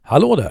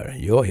Hallå där,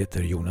 jag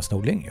heter Jonas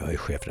Nordling, jag är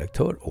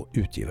chefredaktör och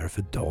utgivare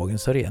för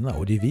Dagens Arena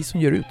och det är vi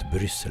som gör ut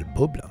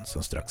Brysselbubblan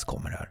som strax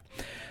kommer här.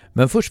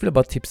 Men först vill jag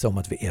bara tipsa om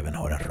att vi även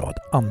har en rad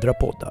andra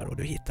poddar och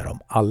du hittar dem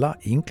alla,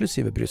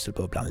 inklusive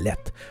Brysselbubblan,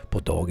 lätt på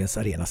Dagens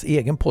Arenas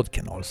egen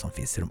poddkanal som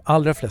finns i de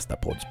allra flesta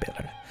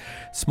poddspelare.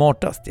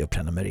 Smartast är att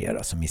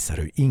prenumerera så missar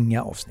du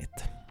inga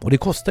avsnitt. Och det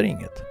kostar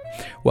inget.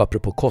 Och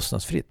apropå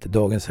kostnadsfritt,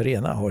 Dagens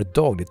Arena har ett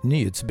dagligt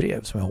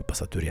nyhetsbrev som jag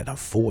hoppas att du redan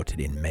får till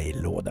din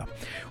mejllåda.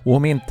 Och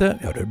om inte,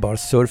 då är det bara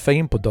surfa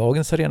in på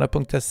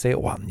dagensarena.se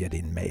och ange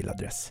din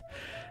mejladress.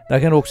 Där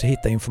kan du också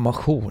hitta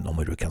information om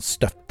hur du kan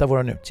stötta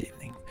vår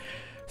utgivning.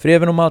 För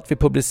även om allt vi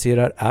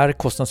publicerar är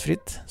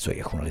kostnadsfritt så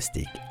är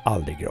journalistik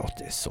aldrig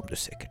gratis som du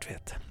säkert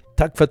vet.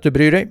 Tack för att du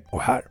bryr dig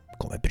och här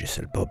kommer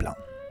Brysselbubblan.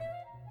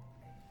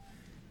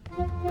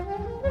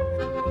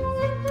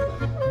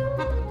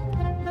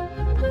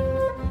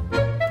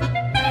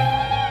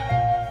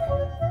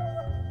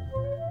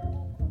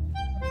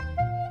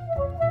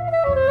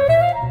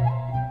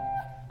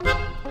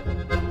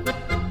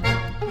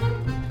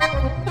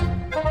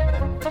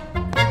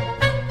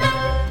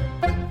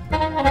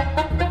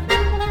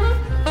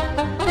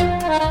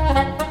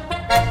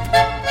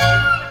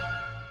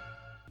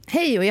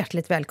 Hej och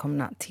hjärtligt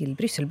välkomna till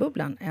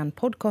Brysselbubblan, en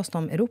podcast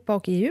om Europa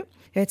och EU.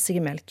 Jag heter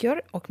Sigge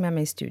Melchior och med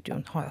mig i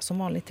studion har jag som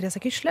vanligt Teresa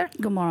Kyschler.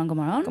 God morgon, god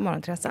morgon. God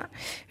morgon Teresa.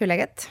 Hur är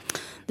läget?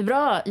 Det är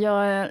bra.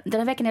 Den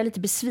här veckan är jag lite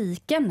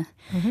besviken.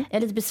 Jag är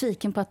lite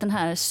besviken på att den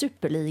här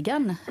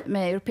superligan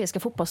med europeiska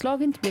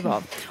fotbollslag inte blev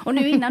av. Och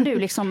nu innan du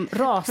liksom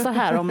rasar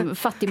här om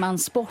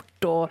fattigmans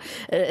sport och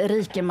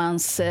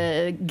rikemans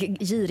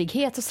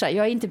girighet och sådär.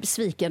 Jag är inte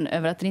besviken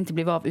över att det inte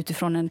blev av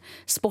utifrån en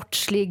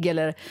sportslig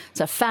eller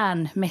så här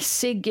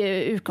fanmässig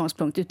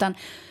utgångspunkt, utan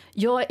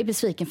jag är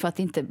besviken för att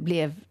det inte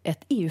blev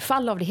ett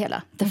EU-fall av det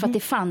hela. Därför att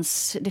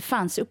det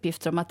fanns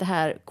uppgifter om att det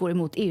här går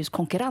emot EUs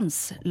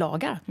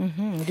konkurrenslagar.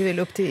 Du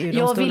ville upp till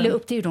EU-domstolen? Jag ville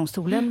upp till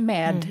EU-domstolen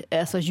med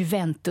alltså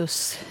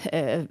Juventus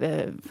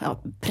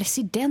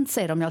president,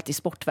 säger de ju alltid i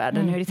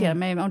sportvärlden. Jag irriterar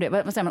mig om det.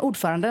 Vad säger man?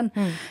 Ordföranden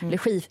eller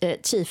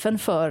chiefen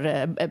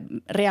för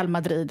Real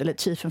Madrid eller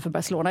chiefen för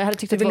Barcelona. Jag hade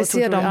tyckt du ville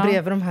se dem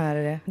bredvid de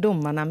här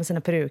domarna med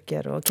sina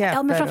peruker och käpor.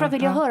 Ja, men framförallt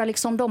vill jag höra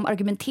liksom dem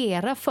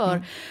argumentera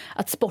för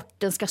att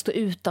sporten ska stå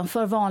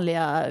utanför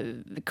vanliga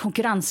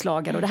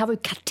konkurrenslagar. Och det här var ju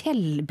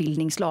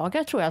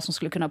kartellbildningslagar, tror jag, som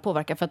skulle kunna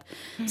påverka. För att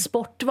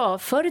sport var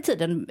förr i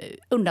tiden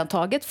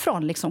undantaget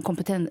från liksom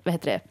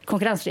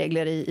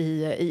konkurrensregler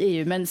i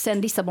EU. Men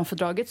sen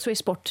Lissabonfördraget så är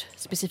sport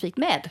specifikt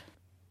med.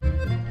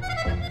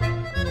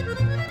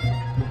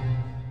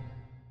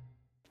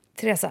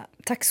 Teresa,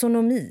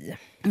 taxonomi.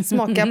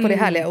 Smaka på det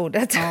härliga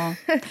ordet. Ja.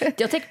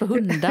 Jag tänker på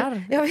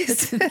hundar. Ja,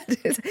 visst.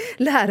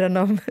 Lären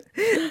om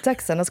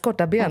taxarnas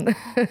korta ben.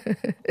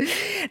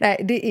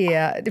 Nej,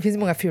 det finns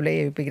många fula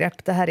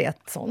EU-begrepp. Det här är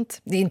ett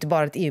sånt. Det är inte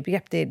bara ett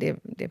EU-begrepp, det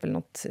är väl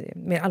något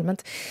mer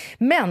allmänt.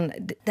 Men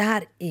det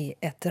här är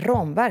ett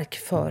ramverk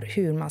för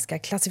hur man ska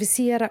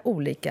klassificera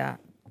olika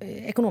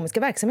ekonomiska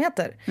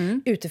verksamheter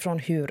utifrån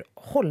hur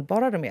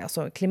hållbara de är,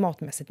 alltså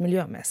klimatmässigt,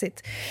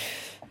 miljömässigt.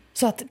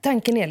 Så att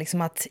tanken är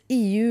liksom att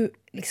EU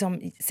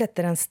liksom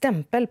sätter en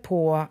stämpel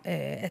på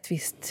en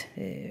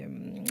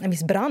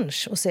viss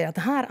bransch och säger att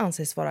det här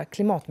anses vara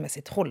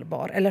klimatmässigt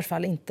hållbar, eller i alla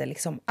fall inte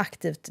liksom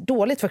aktivt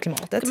dåligt för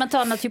klimatet. Kan man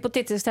ta något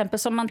hypotetiskt exempel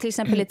som man till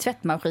exempel är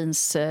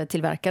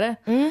tvättmaskinstillverkare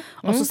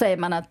och så säger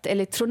man att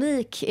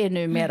elektronik är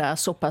numera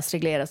så pass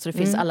reglerat så det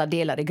finns alla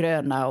delar i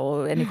gröna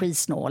och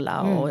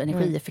energisnåla och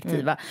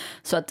energieffektiva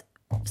så att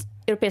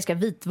europeiska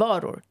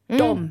vitvaror,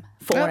 de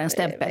får en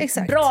stämpel.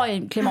 Exakt. Bra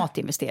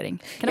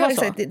klimatinvestering. Kan det vara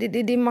så? Exakt.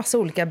 Det är massa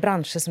olika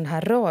branscher som det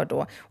här rör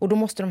då. Och då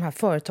måste de här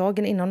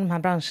företagen inom de här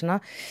branscherna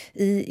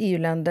i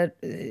EU-länder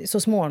så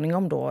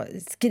småningom då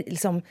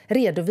liksom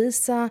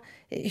redovisa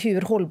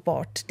hur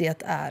hållbart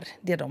det är,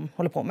 det de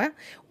håller på med.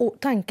 Och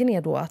tanken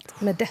är då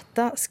att med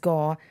detta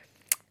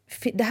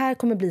det här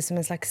kommer bli som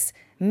en slags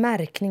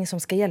märkning som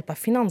ska hjälpa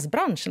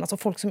finansbranschen, alltså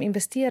folk som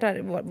investerar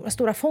i våra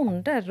stora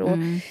fonder och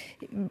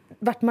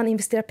vart man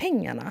investerar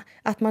pengarna,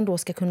 att man då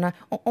ska kunna,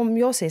 om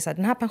jag säger så här,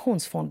 den här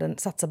pensionsfonden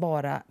satsar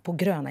bara på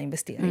gröna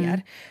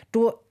investeringar,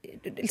 då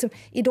liksom,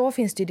 idag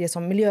finns det ju det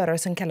som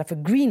miljörörelsen kallar för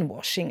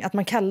greenwashing, att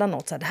man kallar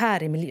något så här, det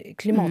här är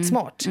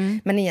klimatsmart,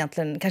 men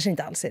egentligen kanske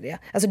inte alls är det.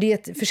 Alltså det är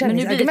ett försäljningsargument. Men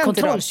nu blir det ett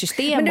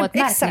kontrollsystem och ett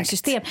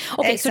märkningssystem.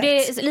 Okej, så det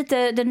är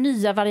lite den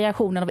nya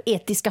variationen av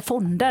etiska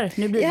fonder.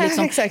 Nu blir det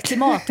liksom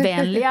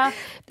klimatvänliga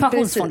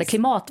pensionsfonder,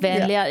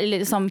 klimatvänliga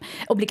liksom,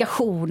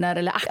 obligationer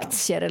eller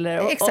aktier.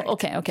 Eller,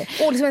 okay.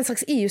 Och liksom en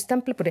slags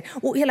EU-stämpel på det.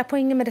 Och hela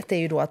poängen med detta är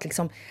ju då att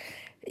liksom,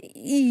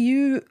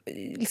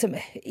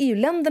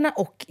 EU-länderna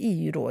och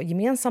EU då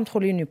gemensamt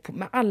håller ju nu på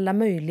med alla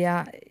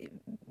möjliga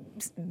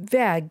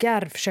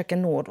vägar försöka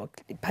nå då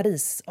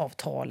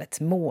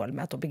Parisavtalets mål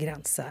med att då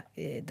begränsa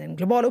den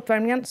globala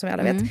uppvärmningen, som vi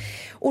alla vet.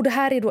 Och det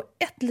här är då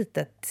ett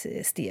litet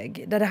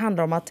steg där det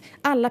handlar om att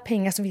alla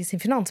pengar som finns i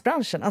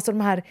finansbranschen, alltså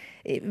de här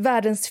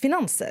världens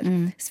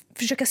finanser,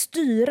 försöka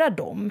styra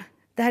dem.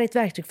 Det här är ett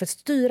verktyg för att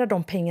styra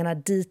de pengarna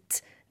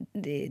dit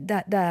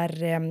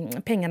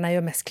där pengarna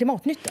gör mest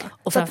klimatnytta.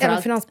 Och så att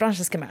även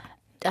finansbranschen ska med.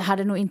 Det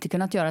hade nog inte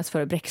kunnat göras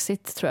före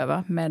Brexit, tror jag,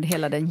 va? Med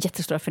hela den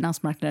jättestora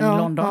finansmarknaden i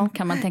London,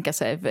 kan man tänka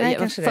sig.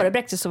 Före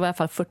Brexit så var i alla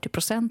fall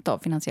 40% av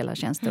finansiella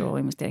tjänster och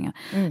investeringar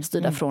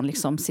styrda från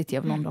liksom City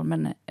of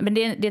London. Men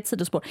det är ett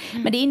sidospår.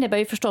 Men det innebär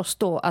ju förstås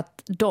då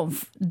att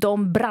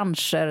de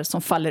branscher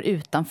som faller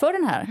utanför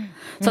den här.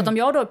 Så att om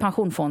jag då är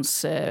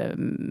pensionsfonds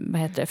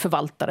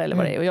förvaltare eller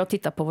vad det är, och jag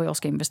tittar på vad jag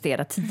ska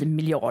investera 10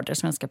 miljarder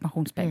svenska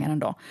pensionspengar en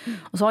dag.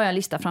 Och så har jag en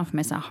lista framför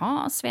mig så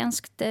här,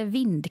 svenskt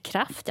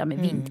vindkraft. Ja,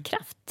 men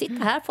vindkraft.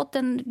 Titta här, fått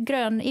en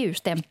grön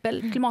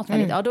EU-stämpel,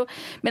 klimatvänligt. Ja, då,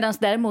 medan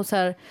däremot så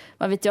här,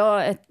 vad vet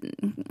jag,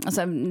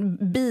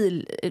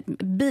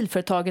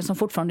 bilföretagen som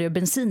fortfarande gör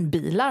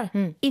bensinbilar,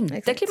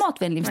 inte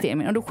klimatvänlig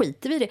investering, och då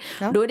skiter vi i det.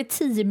 Ja. Då är det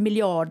 10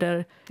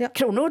 miljarder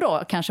kronor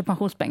då, kanske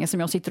pensionspengar, som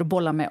jag sitter och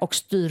bollar med och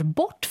styr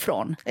bort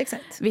från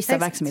vissa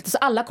verksamheter. Så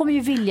alla kommer ju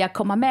vilja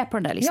komma med på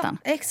den där listan.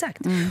 Ja,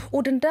 exakt.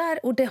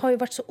 Och det har ju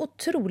varit så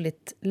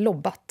otroligt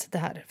lobbat det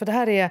här. För det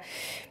här är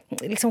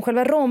liksom,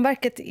 själva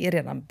ramverket är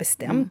redan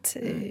bestämt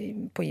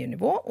på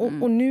EU-nivå.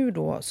 Och nu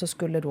då så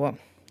skulle då,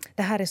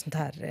 det här är sånt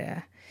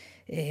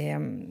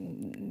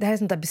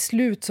här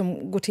beslut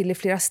som går till i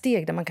flera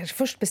steg, där man kanske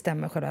först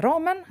bestämmer själva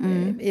ramen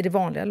i det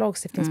vanliga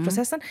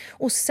lagstiftningsprocessen.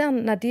 Och sen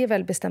när det är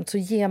väl bestämt så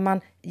ger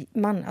man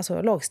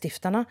alltså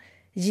lagstiftarna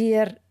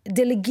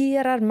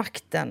delegerar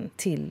makten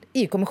till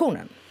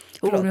EU-kommissionen.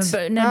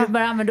 När du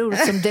bara använder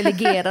ordet som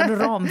delegerad och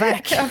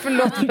ramverk.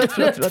 Förlåt.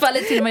 Faller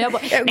till mig.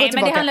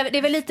 Det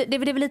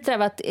är väl lite där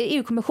att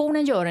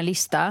EU-kommissionen gör en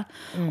lista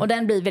och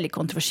den blir väldigt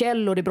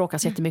kontroversiell och det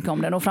bråkas jättemycket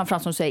om den. Och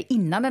framförallt som du säger,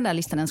 innan den där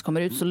listan ens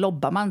kommer ut så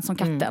lobbar man som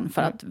katten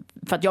för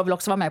att jag vill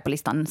också vara med på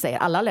listan, säger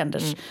alla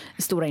länders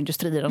stora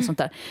industrier och sånt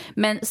där.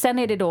 Men sen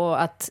är det då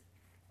att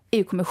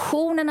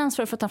EU-kommissionen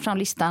ansvarar för att ta fram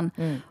listan.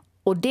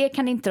 Och det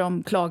kan inte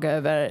de klaga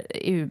över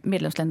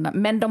EU-medlemsländerna.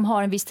 Men de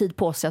har en viss tid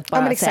på sig att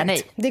bara säga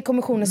nej. Det är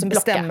kommissionen som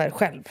bestämmer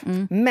själv.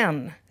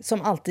 Men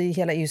som alltid i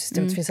hela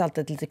EU-systemet finns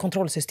alltid ett litet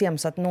kontrollsystem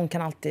så att någon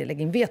kan alltid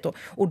lägga in veto.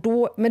 Och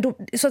då,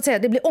 så att säga,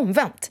 det blir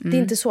omvänt. Det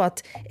är inte så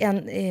att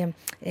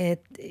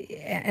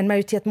en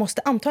majoritet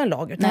måste anta en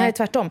lag. Utan här är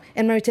tvärtom.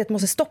 En majoritet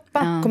måste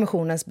stoppa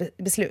kommissionens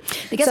beslut.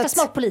 Det är ganska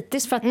smart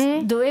politiskt för att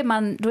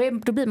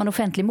då blir man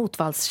offentlig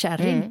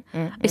motvallskärring.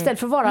 Istället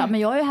för att vara, men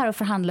jag är här och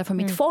förhandlar för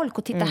mitt folk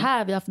och titta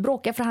här, vi har haft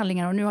bråkiga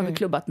förhandlingar och nu har vi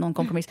klubbat någon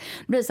kompromiss. Det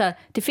blir så här,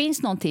 det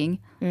finns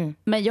någonting,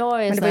 men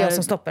jag är men det var jag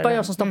som stoppade. Bara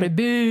jag som stoppade.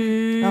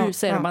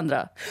 Säger de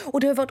andra. Och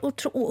det har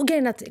varit och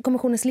grejen att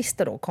kommissionens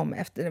lista då kom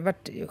efter, det har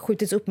varit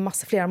skjutits upp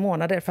flera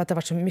månader för att det har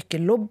varit så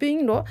mycket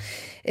lobbying då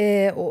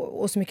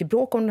och så mycket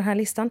bråk om den här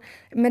listan.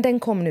 Men den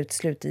kom nu till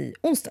slut i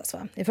onsdags,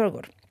 i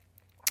förrgår.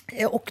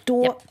 Och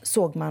då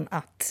såg man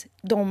att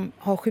de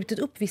har skjutit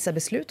upp vissa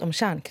beslut om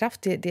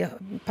kärnkraft. Det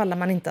pallar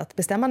man inte att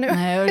bestämma nu.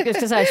 Nej, jag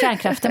ska säga,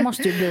 kärnkraften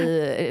måste ju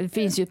bli... Det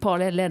finns ju ett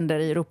par länder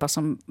i Europa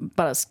som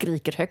bara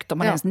skriker högt om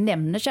man ens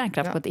nämner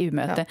kärnkraft på ett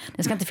EU-möte.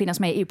 Det ska inte finnas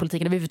med i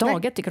EU-politiken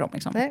överhuvudtaget, tycker de.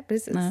 Liksom. Nej,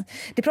 precis. Nej.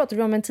 Det pratade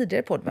vi om en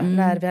tidigare podd,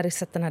 när vi hade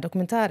sett den här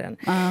dokumentären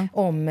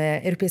om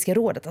Europeiska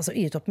rådet, alltså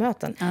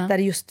EU-toppmöten, där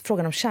det just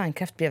frågan om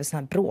kärnkraft blev sån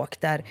här bråk.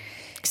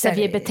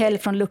 Xavier Bettel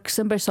från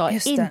Luxemburg sa,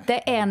 inte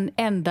en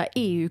enda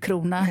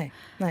EU-krona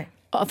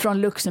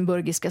från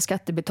luxemburgiska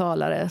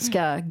skattebetalare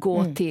ska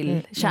gå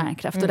till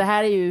kärnkraft. Och det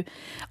här är ju,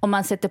 om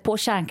man sätter på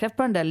kärnkraft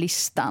på den där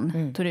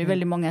listan, då är det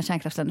väldigt många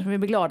kärnkraftsländer som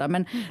blir glada,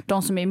 men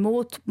de som är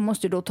emot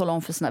måste ju då tala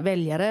om för sina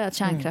väljare att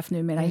kärnkraft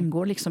numera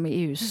ingår liksom i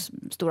EUs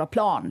stora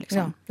plan.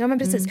 Liksom. Ja, men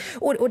precis.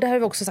 Och det har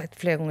vi också sagt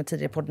flera gånger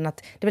tidigare på den, att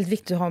det är väldigt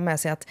viktigt att ha med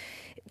sig att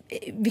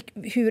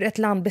hur ett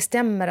land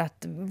bestämmer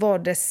att var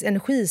dess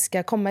energi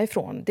ska komma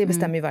ifrån, det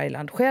bestämmer ju varje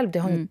land själv.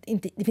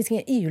 Det finns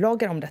inga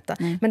EU-lagar om detta.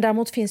 Men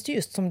däremot finns det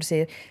just, som du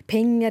säger,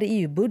 pengar i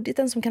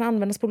EU-budgeten som kan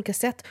användas på olika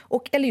sätt.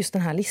 Eller just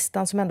den här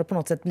listan som ändå på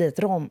något sätt blir ett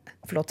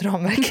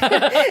ramverk.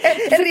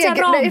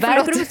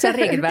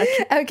 Regelverk.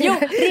 Okay. Jo,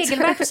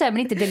 regelverk för sig, men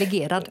inte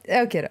delegerad.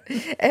 Okej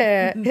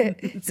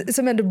då.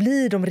 Som ändå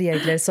blir de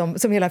regler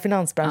som hela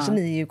finansbranschen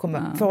i EU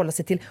kommer förhålla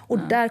sig till. Och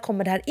där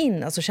kommer det här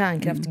in, alltså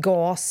kärnkraft,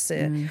 gas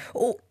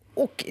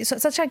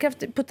så att kärnkraft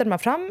puttade man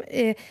fram.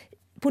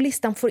 På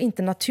listan får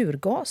inte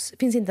naturgas.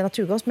 Finns inte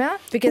naturgas med.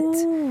 Vilket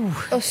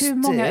hur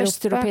många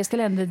östeuropeiska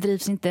länder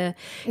drivs inte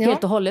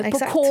helt och hållet på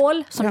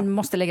kol som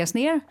måste läggas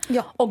ner.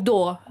 Ja. Och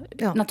då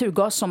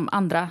naturgas som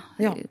andra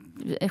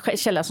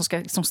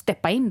källor som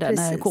steppar in där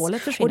när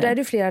kolet försvinner. Och där är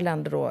det flera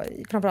länder då,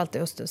 framförallt i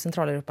Öst- och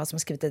Centraleuropa, som har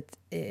skrivit ett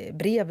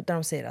brev där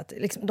de säger att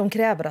liksom, de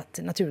kräver att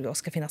naturgas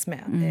ska finnas med.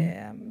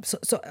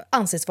 Så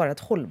anses vara ett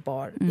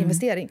hållbar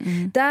investering.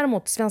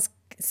 Däremot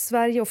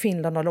Sverige och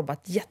Finland har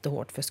lobbat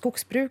jättehårt för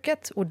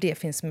skogsbruket, och det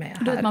finns med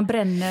här. Man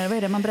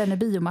bränner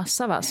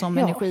biomassa som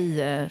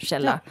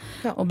energikälla.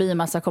 Och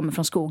biomassa kommer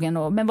från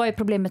skogen. Men vad är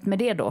problemet med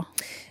det då?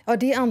 Ja,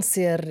 det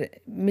anser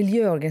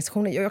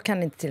miljöorganisationer. Jag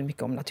kan inte till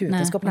mycket om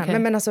naturvetenskap.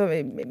 Men alltså,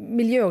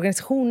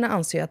 miljöorganisationerna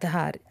anser ju att det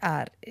här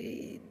är...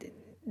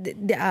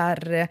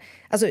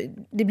 Alltså,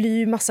 det blir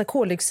ju massa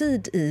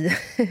koldioxid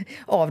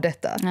av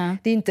detta.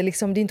 Det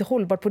är inte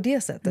hållbart på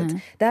det sättet.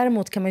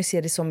 Däremot kan man ju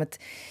se det som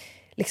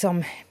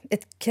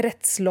ett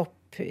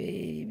kretslopp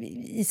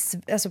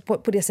alltså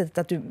på det sättet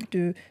att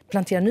du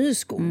planterar ny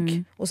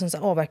skog och sen så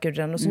avverkar du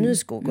den och så ny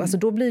skog. Alltså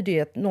då blir det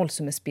ju ett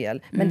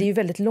nollsummespel. Men det är ju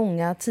väldigt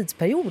långa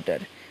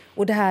tidsperioder.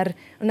 Och det här,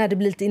 när det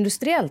blir lite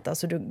industriellt,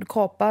 alltså du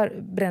kapar,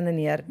 bränner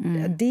ner,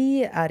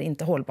 det är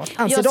inte hållbart.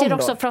 Jag ser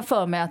också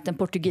framför mig att en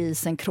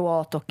portugis, en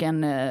kroat och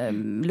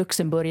en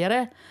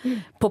luxemburgare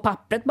på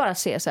pappret bara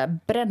ser så här,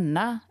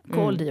 bränna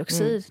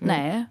koldioxid.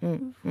 Nej,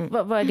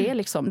 vad är det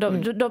liksom?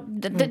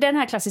 Den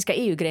här klassiska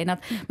EU-grejen att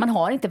man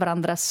har inte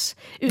varandras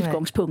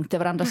utgångspunkter,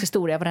 varandras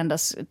historia,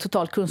 varandras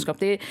total kunskap.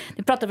 Det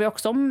pratar vi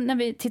också om när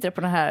vi tittar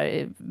på den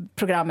här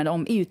programmen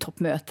om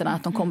EU-toppmötena,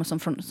 att de kommer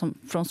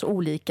från så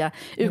olika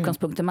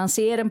utgångspunkter. Man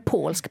ser en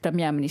polsk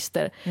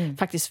premiärminister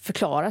faktiskt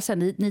förklara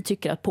sen, ni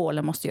tycker att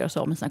Polen måste göra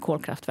så med sina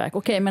kolkraftverk.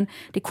 Okej, men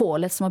det är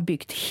kolet som har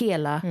byggt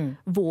hela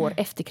vår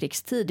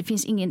efterkrigstid. Det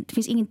finns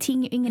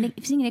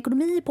ingen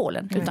ekonomi i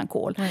Polen utan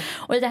kol.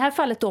 Och i det här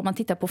fallet då, om man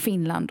tittar på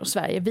Finland och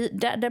Sverige,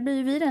 där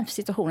blir vi i den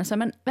situationen. Så,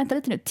 men vänta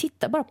lite nu,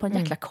 titta bara på en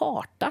jäkla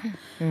karta.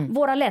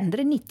 Våra länder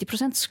är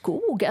 90%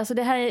 skog. Alltså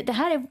det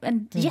här är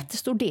en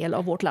jättestor del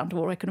av vårt land och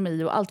vår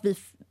ekonomi och allt vi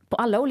på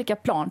alla olika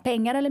plan,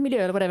 pengar eller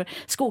miljö eller whatever.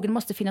 Skogen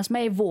måste finnas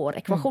med i vår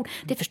ekvation.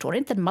 Det förstår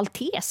inte en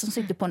maltes som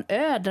sitter på en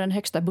ö där den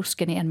högsta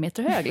busken är 1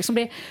 meter hög. Liksom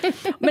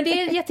men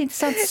det är en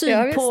jätteintressant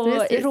syn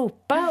på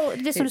Europa.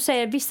 Och det som du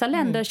säger, vissa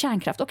länder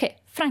kärnkraft. Okej,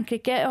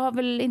 Frankrike har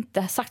väl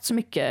inte sagt så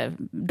mycket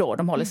då,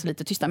 de håller sig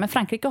lite tysta. Men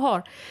Frankrike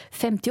har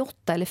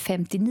 58 eller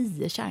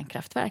 59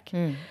 kärnkraftverk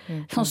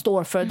som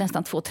står för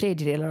nästan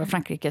 2/3 av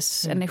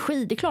Frankrikes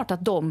energi. Det är klart att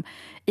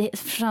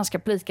franska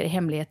politiker i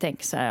hemlighet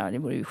tänker så här, det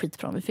vore ju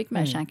skitbra om vi fick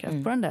med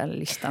kärnkraft på den där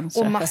listan.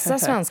 Och massa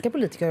svenska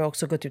politiker har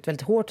också gått ut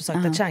väldigt hårt och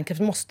sagt att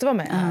kärnkraft måste vara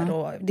med här.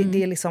 Och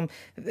det är liksom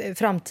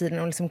framtiden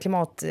och liksom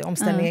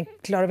klimatomställningen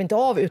klarar vi inte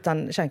av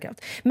utan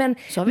kärnkraft.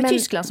 Så har vi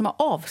Tyskland som har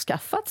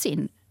avskaffat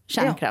sin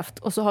kärnkraft.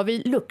 Och så har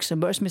vi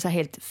Luxemburg som är så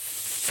helt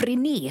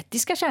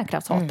frenetiska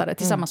kärnkraftshatare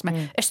tillsammans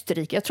med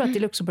Österrike. Jag tror att det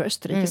är Luxemburg och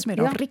Österrike som är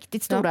de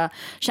riktigt stora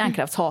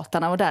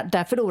kärnkraftshatarna. Och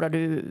där förlorar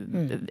du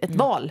ett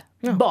val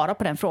bara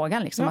på den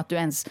frågan. Liksom, att du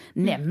ens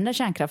nämner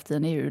kärnkraft i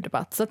en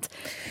EU-debatt. Så att...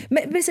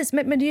 Precis,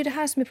 men det är ju det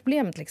här som är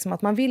problemet. Liksom,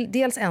 att man vill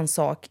dels en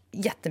sak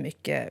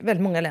jättemycket.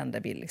 Väldigt många länder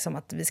vill liksom,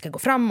 att vi ska gå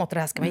framåt och det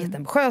här ska vara en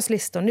jätteambitiös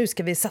lista. Och nu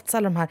ska vi satsa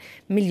alla de här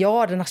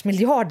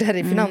miljarder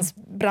i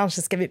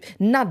finansbranschen. Ska vi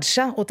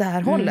nudga åt det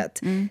här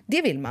hållet.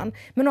 Det vill man.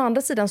 Men å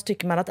andra sidan så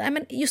tycker man att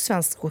men just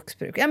svenskt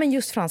skogsbruk, men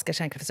just franska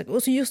kärnkraftverk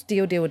och så just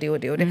det och det och det och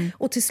det och det.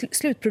 Och till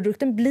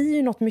slutprodukten blir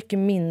ju något mycket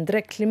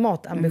mindre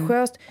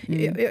klimatambitiöst.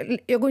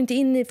 Jag går inte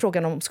in i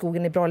frågan om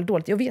skogen är bra eller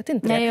dåligt. Jag vet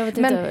inte. Nej, jag vet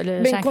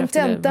inte. Men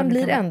kontentan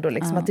blir ändå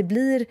liksom att det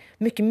blir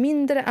mycket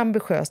mindre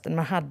ambitiöst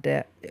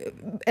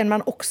än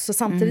man också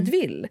samtidigt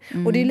vill.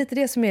 Och det är lite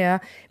det som är...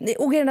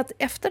 Och grejen att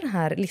efter den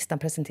här listan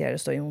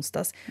presenterades då i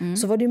onsdags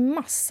så var det ju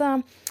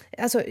massa...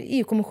 Alltså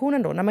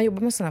EU-kommissionen då, när man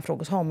jobbar med sådana här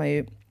frågor så har man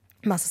ju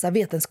massa så här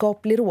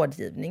vetenskaplig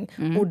rådgivning.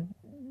 Och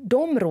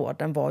de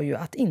råden var ju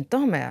att inte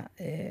ha med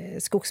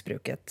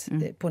skogsbruket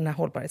på den här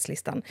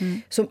hållbarhetslistan.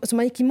 Så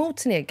man gick emot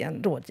sin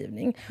egen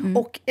rådgivning.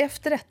 Och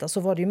efter detta så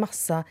var det ju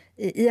massa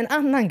i en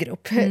annan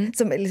grupp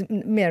som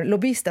är mer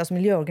lobbyister, alltså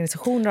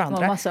miljöorganisationer och andra.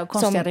 Och massa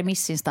konstiga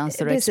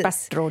remissinstanser och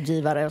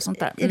expertrådgivare och sånt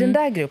där. I den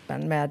där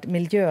gruppen med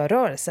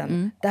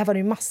miljörörelsen, där var det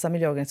ju massa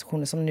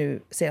miljöorganisationer som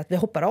nu säger att vi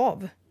hoppar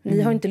av.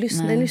 Ni har inte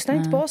ni lyssnar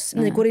inte på oss.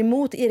 Ni går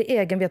emot er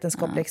egen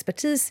vetenskapliga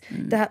expertis.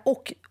 Det här,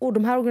 och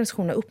de här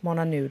organisationerna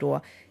uppmanar nu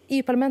då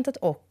EU-parlamentet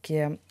och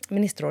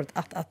ministerrådet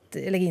att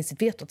lägga in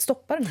sitt veto att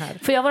stoppa den här.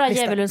 Får jag vara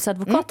djävulens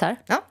advokat här?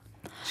 Ja,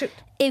 shoot.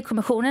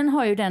 EU-kommissionen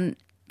har ju den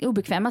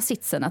obekväma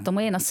sitsen att de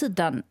å ena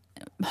sidan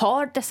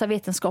har dessa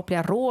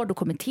vetenskapliga råd och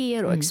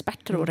kommittéer och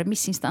experter och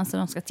remissinstanser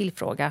de ska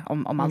tillfråga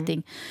om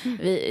allting.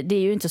 Det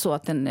är ju inte så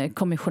att en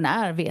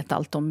kommissionär vet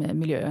allt om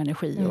miljö,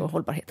 energi och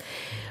hållbarhet.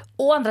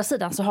 Å andra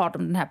sidan så har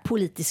de den här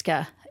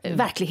politiska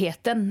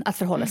verkligheten att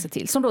förhålla sig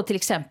till. Som då till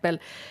exempel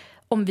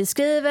om vi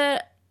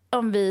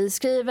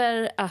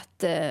skriver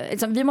att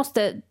vi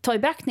måste ta i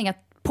beaktning att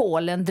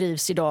Polen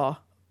drivs idag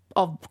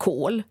av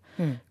kol.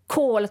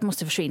 Kolet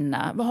måste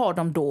försvinna. Vad har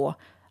de då?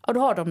 Ja, då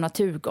har de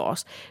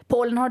naturgas.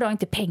 Polen har då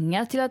inte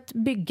pengar till att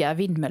bygga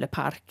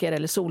vindmölleparker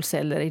eller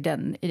solceller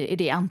i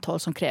det antal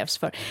som krävs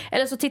för.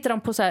 Eller så tittar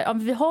de på så här,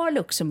 vi har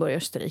Luxemburg och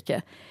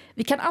Österrike.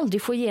 Vi kan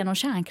aldrig få igenom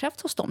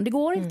kärnkraft hos dem. Det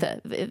går inte.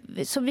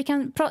 Så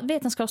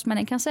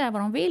vetenskapsmännen kan säga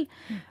vad de vill.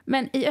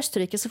 Men i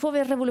Österrike så får vi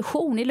en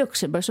revolution. I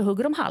Luxemburg så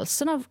hugger de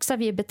halsen av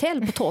Xavier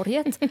Bettel på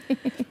torget.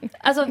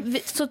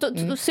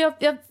 Så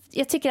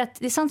jag tycker att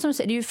det är sant som du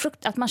säger. Det är ju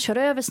frukt att man kör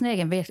över sina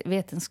egen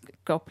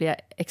vetenskapliga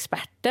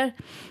experter.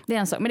 Det är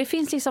en sak. Men det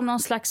finns liksom någon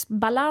slags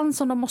balans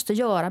som de måste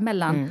göra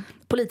mellan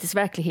politisk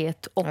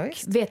verklighet och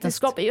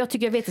vetenskap. Jag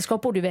tycker att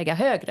vetenskap borde väga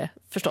högre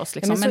förstås.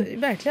 Liksom.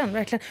 Men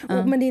verkligen.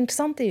 Men det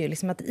intressanta är ju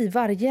liksom att i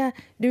varje,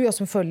 du och jag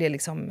som följer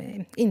liksom,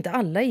 inte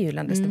alla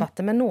EU-länders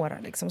debatter, men några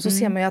liksom, så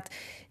ser man ju att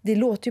det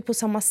låter ju på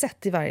samma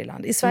sätt i varje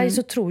land. I Sverige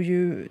så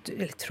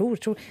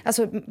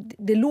alltså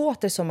det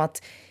låter som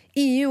att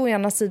EU å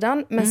ena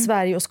sidan, men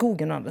Sverige och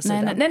skogen å andra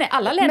sidan. Nej,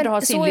 alla länder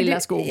har sin lilla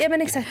skog. Ja,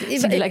 men exakt.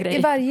 I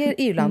varje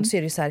EU-land så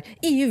är det så här,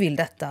 EU vill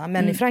detta,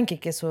 men i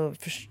Frankrike så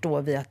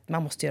förstår vi att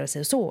man måste göra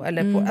sig så.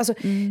 Eller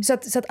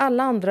så att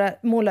alla andra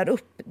målar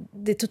upp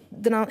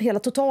hela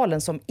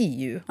totalen som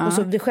EU, och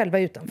så vi själva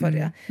utanför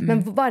det.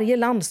 Men varje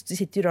land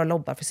sitter ju och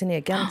lobbar för sin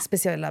egen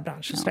speciella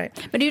bransch. Men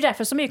det är ju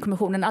därför som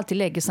EU-kommissionen alltid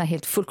lägger såna här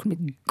helt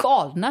fullkomligt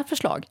galna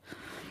förslag.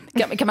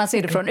 Kan man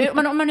se det från.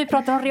 Men om man nu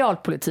pratar om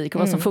realpolitik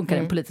och vad som funkar i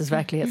en politisk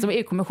verklighet. Som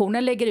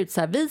EU-kommissionen lägger ut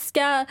så här, vi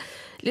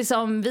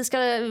ska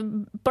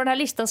på den här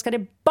listan ska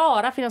det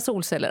bara finnas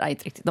solceller. Nej,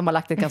 inte riktigt. De har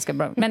lagt det ganska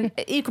bra. Men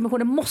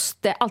EU-kommissionen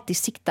måste alltid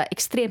sikta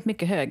extremt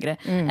mycket högre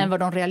än vad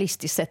de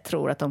realistiskt sett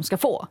tror att de ska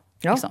få.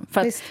 Ja, liksom.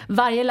 För att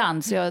varje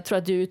land, så jag tror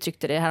att du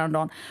uttryckte det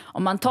häromdagen,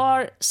 om man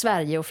tar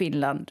Sverige och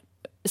Finland,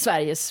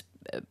 Sveriges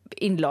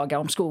inlaga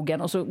om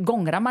skogen, och så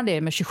gångrar man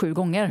det med 27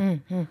 gånger.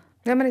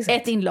 Ja,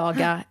 ett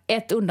inlaga,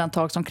 ett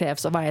undantag som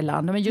krävs av varje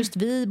land. Men just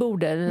vi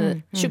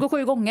borde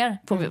 27 gånger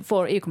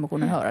får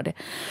EU-kommissionen höra det.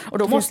 Och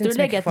då måste du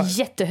lägga ett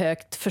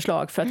jättehögt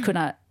förslag för att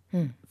kunna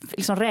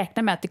liksom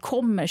räkna med att det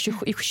kommer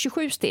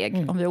 27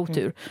 steg, om vi har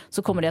otur,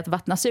 så kommer det att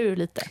vattnas ur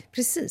lite.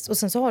 Precis, och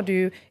sen så har du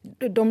ju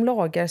de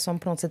lagar som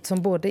på något sätt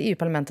som både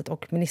EU-parlamentet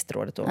och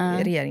ministerrådet och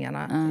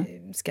regeringarna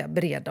ska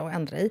bereda och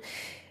ändra i.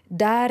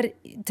 Där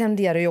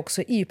tenderar ju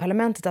också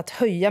EU-parlamentet att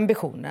höja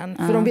ambitionen.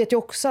 För de vet ju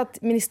också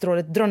att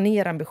ministerrådet drar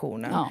ner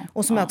ambitionen.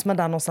 Och så möts man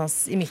där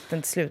någonstans i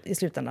mitten i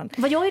slutändan.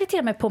 Vad jag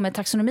irriterar mig på med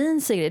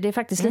taxonomin, Sigrid, det är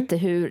faktiskt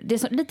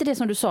lite det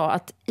som du sa,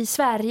 att i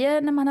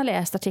Sverige när man har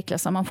läst artiklar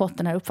så har man fått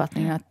den här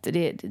uppfattningen att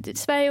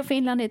Sverige och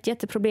Finland är ett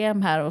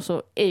jätteproblem här, och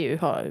så EU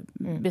har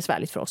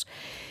besvärligt för oss.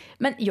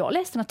 Men jag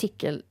läste en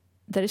artikel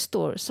där det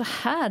står så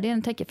här, det är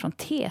en tecken från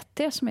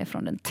TT som är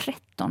från den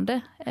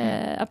 13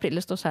 april.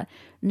 Det står så här: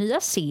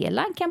 Nya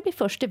Zeeland kan bli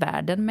först i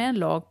världen med en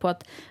lag på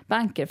att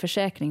banker,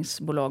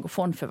 försäkringsbolag och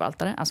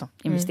fondförvaltare, alltså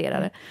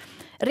investerare,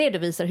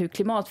 redovisar hur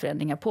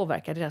klimatförändringar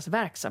påverkar deras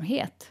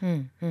verksamhet.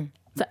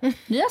 Så,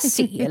 Nya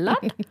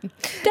Zeeland,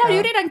 det här är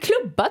ju redan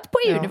klubbat på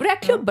EU. Det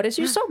här klubbades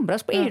ju i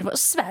somras på EU.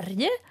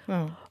 Sverige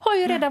har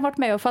ju redan varit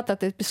med och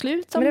fattat ett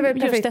beslut om just detta.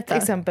 Men det är väl ett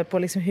exempel på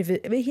liksom hur vi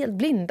är helt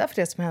blinda för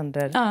det som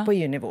händer på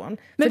EU-nivån.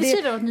 Men vi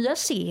säger att Nya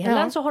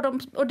Zeeland så har de,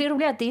 och det är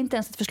roligt att det är inte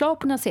ens ett förslag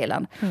på Nya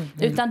Zeeland,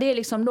 utan det är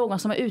liksom någon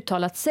som har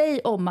uttalat sig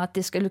om att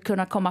det skulle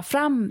kunna komma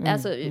fram,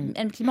 alltså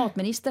en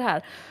klimatminister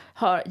här,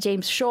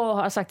 James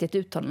Shaw har sagt i ett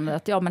uttalande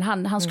att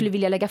han skulle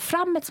vilja lägga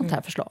fram ett sånt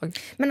här förslag.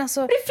 Men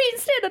alltså, det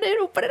finns redan i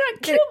Europa, redan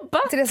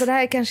klubbat. Teresa, det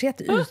här är kanske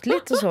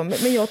jätteytligt och så,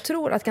 men jag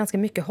tror att ganska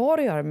mycket har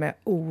att göra med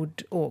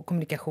ord och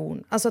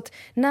kommunikation. Alltså att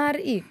när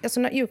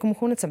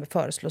EU-kommissionen till exempel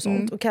föreslår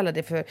sånt och kallar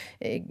det för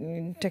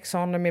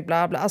taxonomy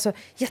bla bla, alltså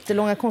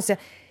jättelånga konstiga.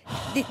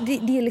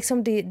 Det är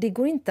liksom, det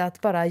går inte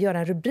att bara göra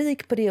en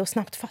rubrik på det och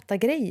snabbt fatta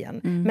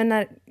grejen. Men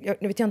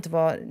nu vet jag inte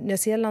vad Nya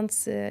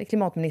Zeelands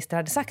klimatminister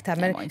hade sagt här,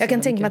 men jag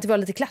kan tänka mig att det var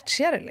lite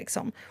klatschigare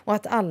liksom. Och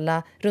att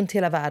alla runt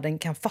hela världen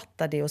kan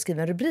fatta det och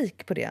skriva en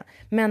rubrik på det.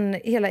 Men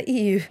hela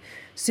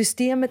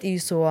EU-systemet är ju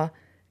så,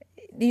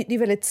 det är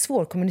väldigt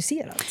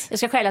svårkommunicerat. Jag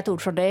ska skälla ett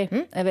ord från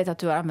dig. Jag vet att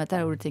du har använt det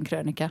här ordet i en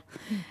krönika.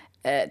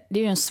 Det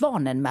är ju en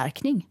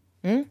svanenmärkning.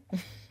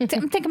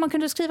 Tänk om man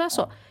kunde skriva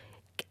så.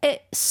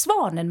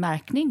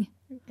 Svanenmärkning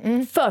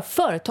för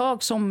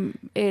företag som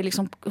är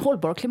liksom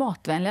hållbara och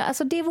klimatvänliga.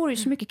 Alltså det vore ju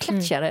så mycket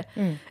klatschigare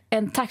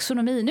än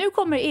taxonomi. Nu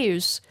kommer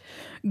EUs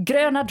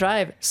gröna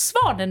drive,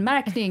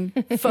 svanenmärkning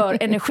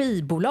för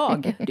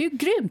energibolag. Det är ju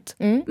grymt.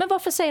 Men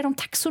varför säger de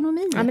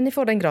taxonomi? Ja, men ni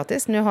får den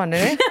gratis. Nu har ni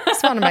det.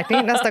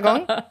 Svanenmärkning nästa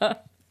gång.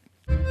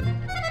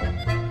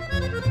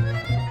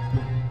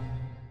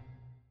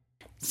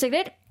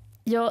 Sigrid,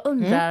 jag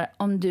undrar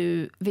om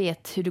du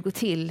vet hur det går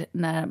till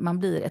när man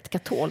blir ett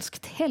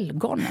katolskt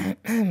helgon.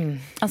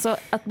 Alltså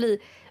att bli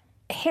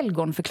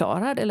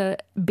helgonförklarad eller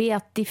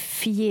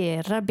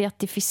beatificerad.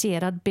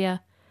 Ja,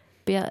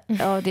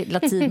 det är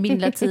latin. Min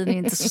latin är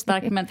inte så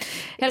stark, men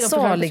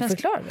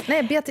saligförklarad.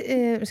 Nej,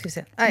 ska vi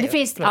se. Det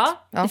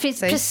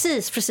finns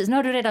precis. Nu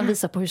har du redan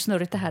visat på hur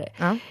snurrigt det här är.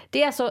 Ja.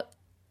 Det är alltså.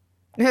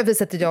 Nu har jag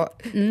visat att jag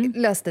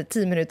läste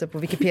 10 minuter på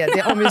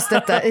Wikipedia om just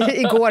detta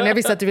igår när jag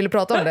visste att du ville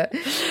prata om det.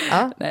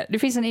 Ja. Nej, det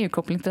finns en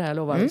EU-koppling till det här,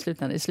 lovar i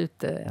slutändan.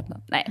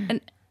 Nej, men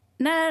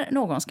när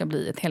någon ska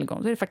bli ett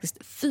helgon så är det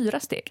faktiskt 4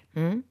 steg.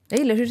 Jag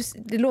gillar hur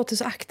det låter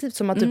så aktivt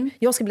som att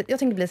jag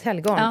tänker bli ett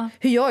helgon. Ja.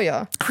 Hur gör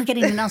jag? Skicka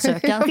in en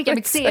ansökan, skicka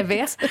mitt CV.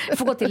 Jag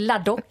får gå till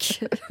Laddock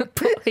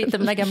och hitta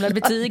mina gamla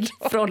betyg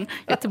från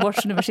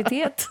Göteborgs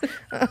universitet.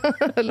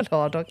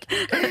 Laddock.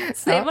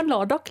 Säger man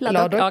Laddock?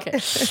 Okay.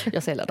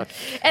 Jag säger Laddock.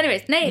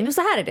 Anyways, nej, men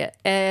så här är det.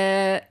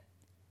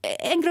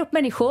 En grupp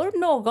människor,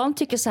 någon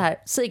tycker så här: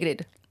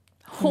 Sigrid,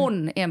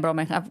 hon är en bra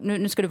människa.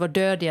 Nu ska du vara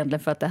död egentligen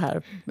för att det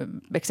här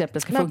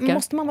exemplet ska funka.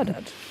 Måste man vara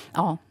död?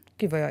 Ja.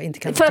 Gud vad jag inte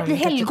kan för att bli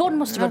helgon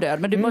måste du vara död,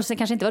 men du måste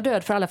kanske inte vara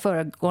död för alla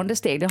föregående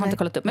steg. Det har jag inte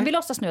kollat upp. Men vi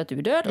låtsas nu att du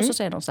är död och så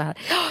säger de så här: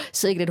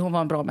 Sigrid, hon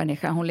var en bra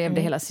människa. Hon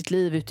levde hela sitt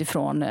liv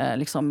utifrån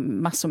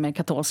liksom massor med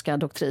katolska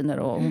doktriner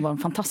och hon var en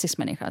fantastisk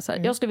människa. Så här,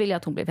 jag skulle vilja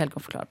att hon blev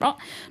helgonförklarad. Bra.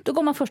 Då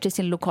går man först till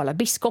sin lokala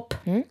biskop.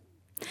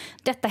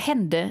 Detta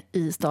hände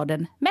i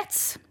staden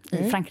Metz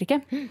i Frankrike.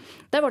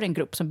 Där var det en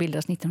grupp som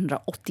bildades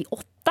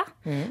 1988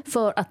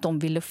 för att de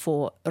ville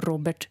få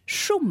Robert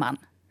Schuman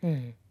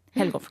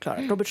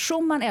helgonförklarad. Robert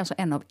Schuman är alltså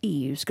en av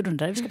EUs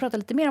grundare. Vi ska prata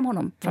lite mer om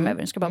honom framöver.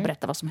 Jag ska bara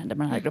berätta vad som hände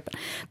med den här gruppen.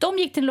 De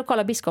gick till den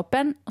lokala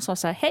biskopen och sa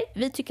så här: hej,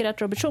 vi tycker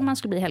att Robert Schuman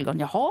skulle bli helgon.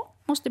 Jaha,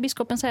 måste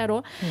biskopen säga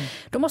då.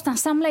 Då måste han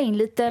samla in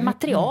lite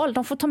material.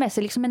 De får ta med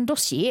sig liksom en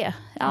dossier.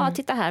 Ja,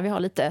 titta här, vi har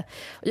lite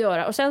att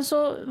göra. Och sen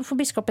så får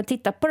biskopen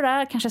titta på det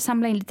där, kanske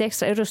samla in lite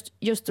extra.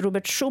 Just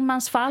Robert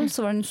Schumans fall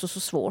så var det inte så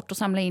svårt att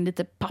samla in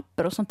lite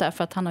papper och sånt där,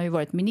 för att han har ju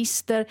varit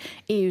minister,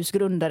 EUs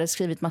grundare,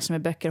 skrivit massor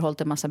med böcker,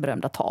 hållit en massa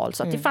berömda tal,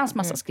 så att det fanns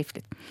massa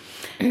skriftligt.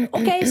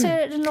 Okej, så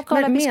den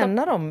lokala biskopen...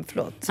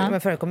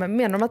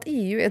 Menar de att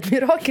EU är ett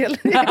mirakel?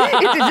 Det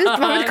är inte dit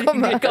man vill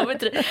komma. Man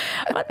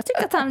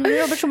tycker att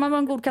Robert Schuman var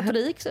en god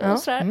katolik.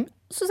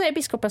 Så säger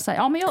biskopen så här: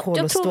 ja, men jag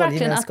tror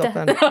verkligen att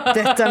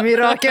detta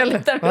mirakel.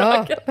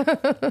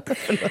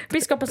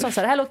 Biskopen sa så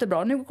här: det här låter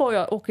bra, nu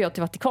åker jag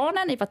till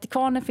Vatikanen. I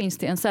Vatikanen finns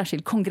det en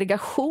särskild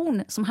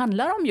kongregation som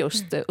handlar om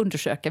just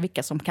undersöka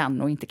vilka som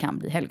kan och inte kan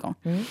bli helgon.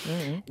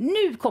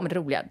 Nu kommer det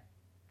roliga.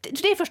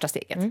 Det är första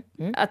steget,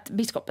 att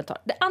biskopen tar.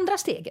 Det andra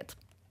steget,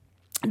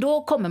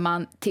 då kommer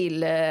man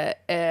till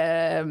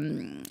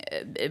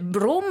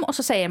Rom och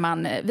så säger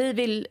man: vi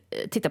vill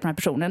titta på den här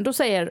personen. Då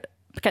säger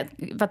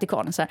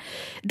Vatikanen så här: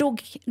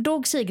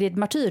 dog Sigrid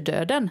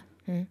martyrdöden?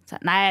 Så här,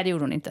 nej, det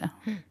gjorde hon inte.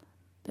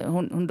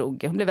 Hon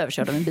dog, hon blev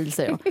överkörd av en bil,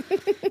 säger jag.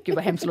 Gud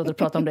vad hemskt låter att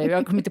prata om det.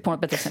 Jag kommer inte på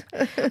något bättre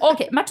exempel.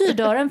 Okej,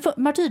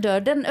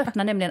 martyrdöden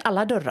öppnar nämligen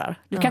alla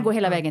dörrar. Du kan gå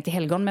hela vägen till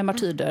helgon med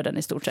martyrdöden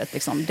i stort sett.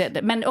 Liksom.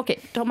 Men okej,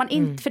 då har man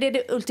inte, för det är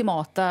det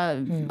ultimata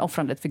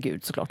offrandet för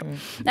Gud såklart.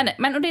 Nej,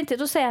 men och det är inte,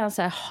 då säger han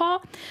så här: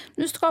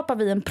 nu skapar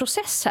vi en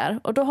process här.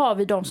 Och då har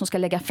vi de som ska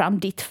lägga fram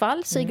ditt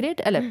fall,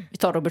 Sigrid. Eller vi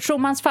tar Robert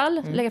Schumans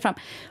fall, lägga fram.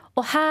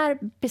 Och här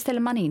beställer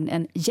man in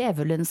en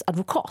djävulens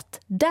advokat.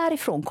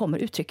 Därifrån kommer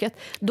uttrycket.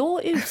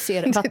 Då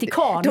utser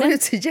Vatikanen... Då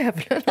utser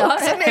djävulen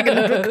också en egen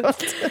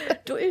advokat.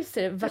 Då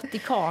utser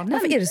Vatikanen...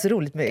 Varför är det så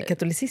roligt med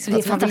katolicism? Det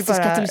är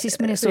fantastiskt.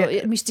 Katolicismen är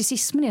så...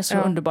 Mysticismen är så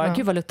underbar.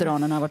 Gud vad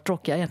lutheranerna har varit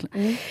tråkiga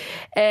egentligen.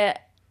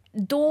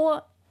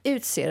 Då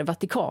utser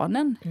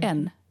Vatikanen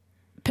en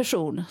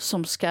person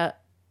som ska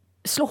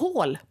slå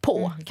hål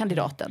på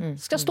kandidaten.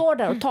 Ska stå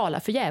där och tala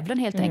för djävulen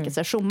helt enkelt.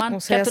 Så Schumann,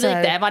 katolik,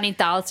 det var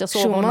inte alls. Jag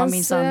såg honom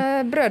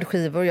minsann.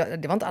 Brödskivor,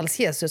 det var inte alls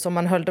Jesus. Om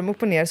man höll dem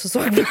upp och ner så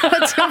såg man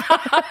att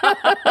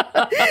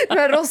det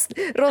här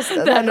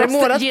rostet, han är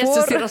målat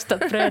Jesus på. I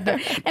rostat bröd.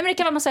 Nej, men det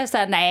kan man säga så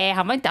här: nej,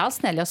 han var inte alls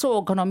snäll. Jag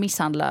såg honom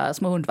misshandla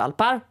små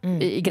hundvalpar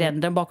i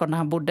gränden bakom där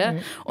han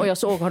bodde. Och jag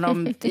såg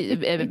honom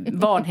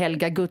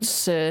vanhelga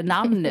Guds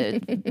namn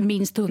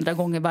minst 100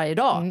 gånger varje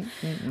dag.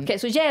 Okej,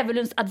 så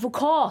djävulens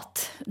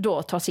advokat då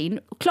tas in.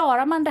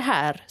 Klarar man det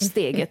här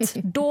steget,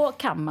 då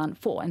kan man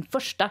få en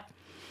första.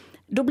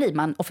 Då blir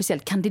man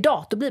officiellt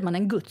kandidat. Då blir man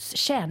en Guds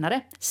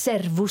tjänare.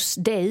 Servus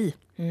Dei.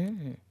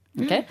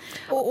 Okay.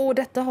 Och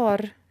detta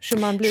har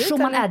Schumann blivit?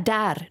 Schumann är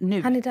där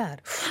nu. Han är där.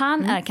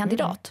 Han är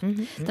kandidat.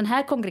 Den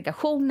här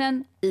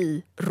kongregationen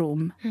i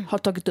Rom har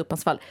tagit upp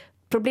hans fall.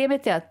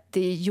 Problemet är att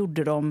det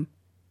gjorde de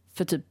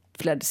för typ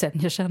flera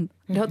decennier sedan.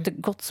 Det har inte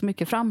gått så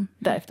mycket fram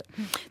därefter.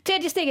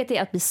 Tredje steget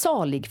är att bli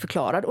salig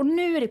förklarad. Och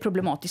nu är det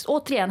problematiskt.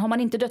 Återigen, har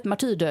man inte dött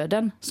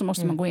martyrdöden så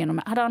måste man gå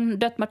igenom. Hade han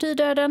dött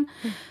martyrdöden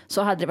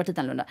så hade det varit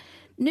lite annorlunda.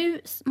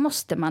 Nu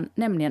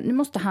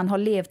måste han ha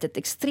levt ett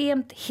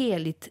extremt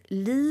heligt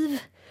liv.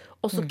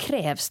 Och så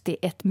krävs det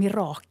ett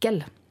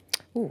mirakel.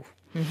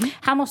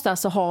 Han måste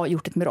alltså ha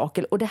gjort ett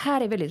mirakel. Och det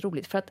här är väldigt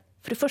roligt. För att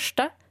för det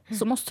första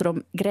så måste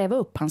de gräva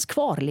upp hans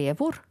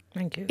kvarlevor.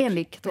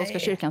 Enligt katolska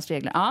kyrkans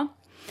regler. Ja.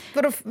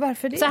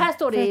 Varför det? Så här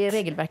står det i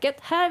regelverket.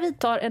 Här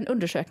vidtar en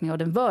undersökning av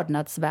den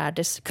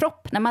vördnadsvärdes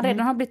kropp. När man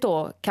redan har blivit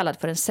då kallad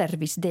för en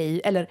servis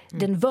dei eller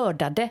den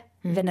vördade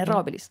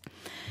venerabilis.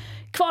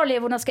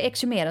 Kvarlevorna ska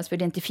exhumeras för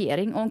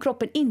identifiering. Och om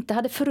kroppen inte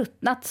hade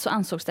förruttnat så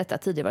ansågs detta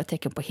tidigare vara ett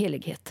tecken på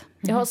helighet.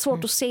 Jag har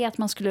svårt att se att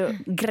man skulle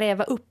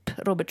gräva upp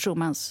Robert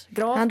Schumans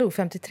grav. Han dog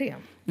 53.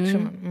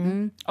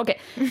 Okej.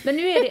 Men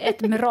nu är det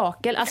ett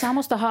mirakel. Alltså han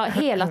måste ha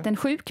helat en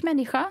sjuk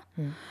människa.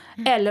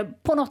 Eller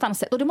på något annat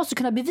sätt. Och det måste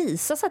kunna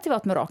bevisas att det var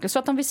ett mirakel. Så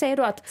att om vi säger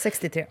då att...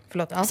 63,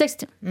 förlåt. Ja.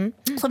 60.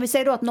 Så om vi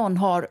säger då att någon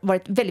har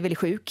varit väldigt, väldigt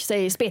sjuk,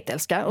 säger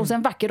spetälska. Och sen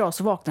en vacker dag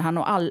så vaknar han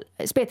och all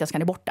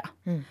spetälskan är borta.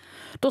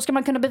 Då ska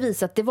man kunna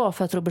bevisa att det var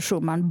för att Robert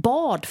Schumann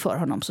bad för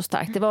honom så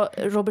starkt. Det var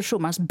Robert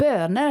Schumans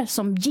böner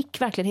som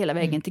gick verkligen hela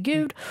vägen till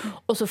Gud.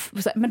 Och så,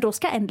 men då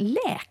ska en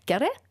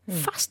läkare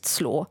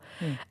fastslå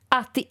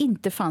att det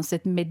inte fanns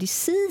ett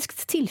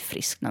medicinskt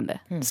tillfrisknande.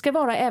 Det ska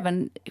vara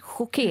även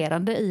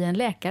chockerande i en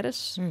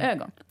läkares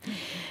ögon.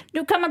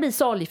 Då kan man bli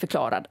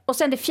saligförklarad. Och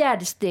sen det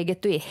fjärde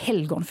steget, då är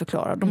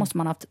helgonförklarad. Då måste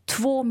man ha haft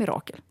 2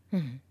 mirakel.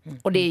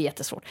 Och det är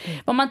jättesvårt.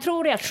 Vad man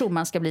tror är att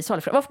Schumann ska bli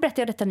saligförklarad. Varför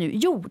berättar jag detta nu?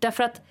 Jo,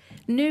 därför att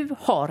nu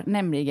har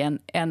nämligen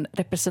en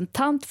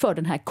representant för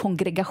den här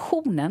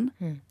kongregationen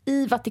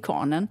i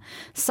Vatikanen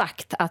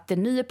sagt att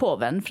den nya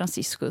påven,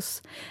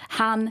 Franciscus,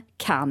 han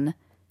kan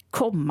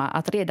komma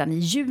att redan i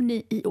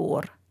juni i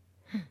år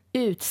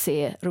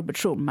utse Robert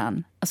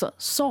Schumann, alltså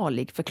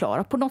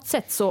saligförklara. På något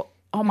sätt så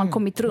har man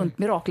kommit runt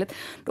miraklet.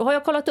 Då har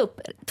jag kollat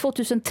upp,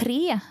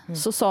 2003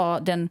 så sa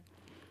den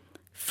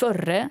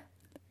förre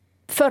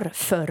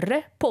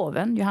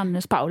påven,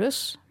 Johannes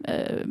Paulus,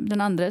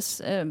 den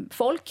andres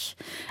folk,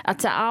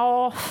 att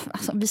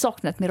alltså, vi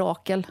saknar ett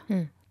mirakel.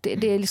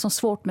 Det är liksom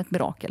svårt med ett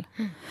mirakel.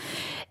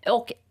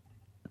 Och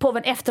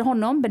påven efter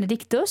honom,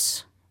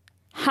 Benedictus,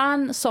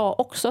 han sa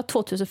också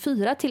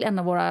 2004 till en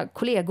av våra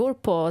kollegor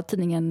på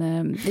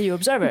tidningen The EU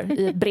Observer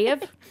i ett brev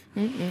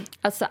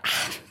alltså,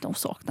 de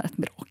saknar ett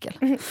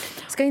mirakel.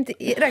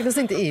 Räknas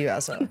inte EU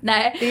alltså?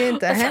 Nej. Det är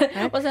inte,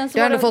 och sen så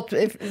jag har ändå fått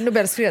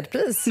Nobels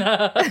fredspris.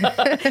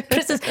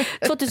 Precis.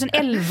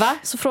 2011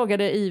 så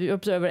frågade EU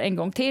Observer en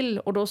gång till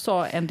och då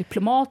sa en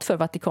diplomat för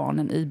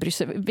Vatikanen i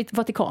Bryssel.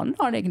 Vatikanen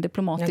har en egen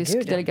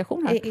diplomatisk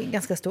delegation här. Är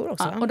ganska stor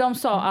också. Ja, och de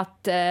sa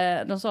att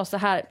de sa så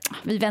här,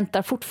 vi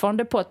väntar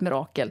fortfarande på ett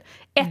mirakel.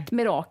 Ett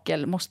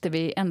mirakel måste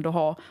vi ändå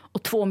ha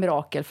och 2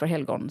 mirakel för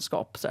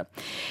helgonskap.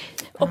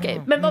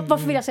 Okej, men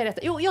varför vill jag säga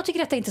detta? Jo, jag tycker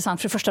detta är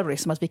intressant för det första då,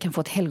 liksom att vi kan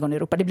få ett helgon i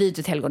Europa. Det blir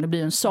inte ett helgon, det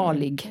blir en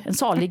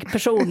salig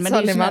person.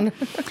 Men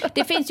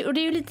det finns och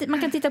det är ju lite,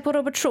 man kan titta på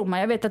Robert Schumann.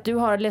 Jag vet att du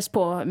har läst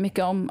på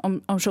mycket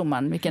om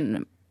Schumann,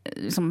 vilken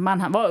liksom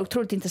han var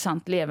otroligt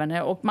intressant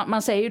levande och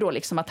man säger ju då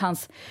liksom att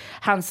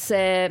hans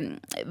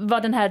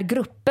var den här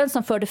gruppen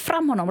som förde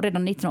fram honom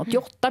redan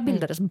 1988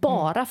 bildades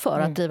bara för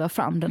att driva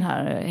fram den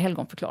här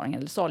helgonförklaringen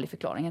eller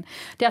saligförklaringen.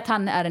 Det är att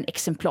han är en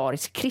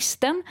exemplarisk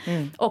kristen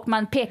och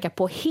man pekar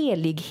på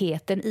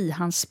heligheten i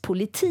hans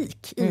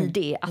politik i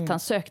det att han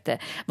sökte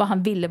vad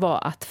han ville var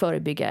att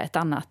förebygga ett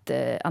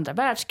andra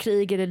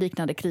världskrig eller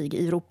liknande krig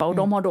i Europa och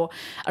de har då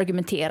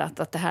argumenterat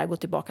att det här går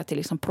tillbaka till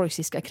liksom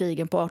preussiska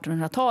krigen på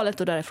 1800-talet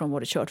och därifrån var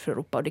det kört för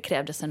Europa och det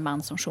krävdes en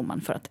man som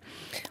Schumann för att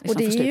liksom, och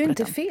det är ju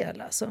inte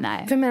fel alltså.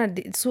 Nej. För jag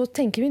menar, så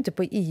tänker vi inte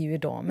på EU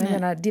idag men jag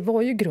menar, det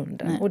var ju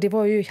grunden och det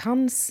var ju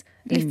hans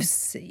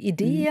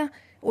livsidé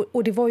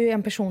och det var ju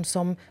en person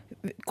som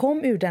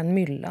kom ur den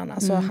myllan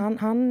alltså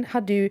han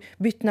hade ju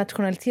bytt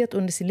nationalitet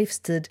under sin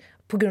livstid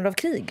på grund av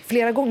krig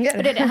flera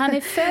gånger. Han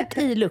är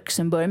född i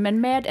Luxemburg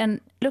men med en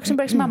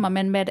Luxemburgs mamma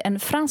men med en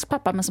fransk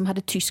pappa men som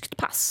hade tyskt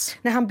pass.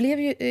 Nej, han blev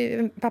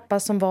ju pappa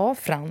som var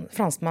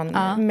fransman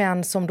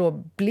men som då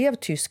blev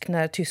tysk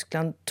när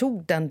Tyskland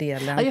tog den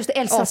delen. Ja just det,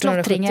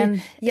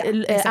 Elsass-lottringen,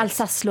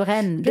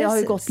 Alsace-Lorraine, det har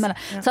ju gått mellan.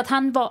 Ja. Så att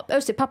han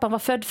var, pappan var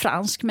född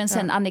fransk men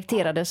sen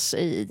annekterades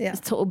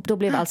då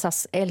blev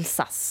Alsace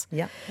Elsass.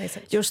 Ja,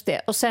 exakt. Just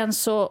det. Och sen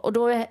så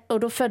och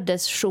då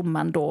föddes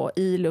Schumann då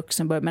i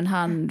Luxemburg men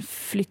han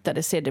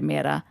flyttade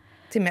sedermera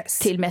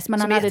till Metz.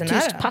 Men han hade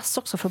tyskt pass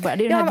också för början.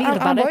 Det är den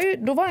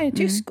här då var han ju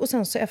tysk och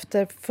sen så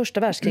efter första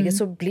världskriget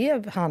så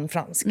blev han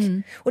fransk.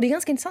 Och det är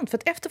ganska intressant för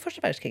att efter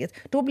första världskriget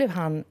då blev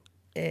han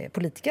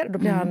politiker. Då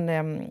blev han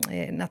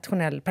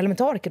nationell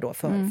parlamentariker då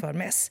för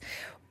Metz.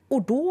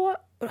 Och då,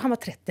 han var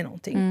 30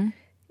 någonting.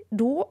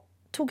 Då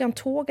tog han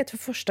tåget för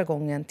första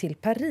gången till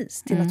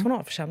Paris, till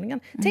nationalförsamlingen.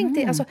 Tänk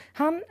dig, alltså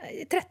han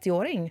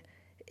 30-åring.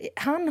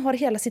 Han har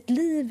hela sitt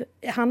liv,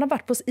 han har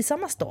varit i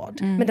samma stad,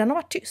 men den har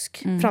varit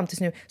tysk fram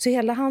tills nu. Så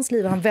hela hans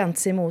liv har han vänt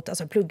sig mot,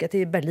 alltså pluggat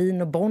i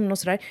Berlin och Bonn och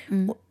sådär.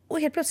 Och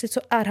helt plötsligt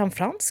så är han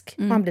fransk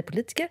och han blir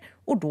politiker.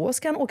 Och då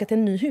ska han åka till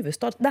en ny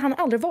huvudstad där han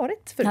aldrig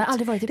varit förut. Han har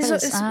aldrig varit i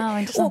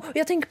Paris. Och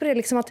jag tänker på det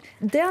liksom att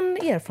den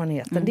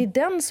erfarenheten, det är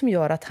den som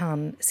gör att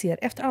han ser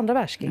efter andra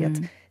världskriget.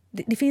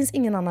 Det finns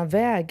ingen annan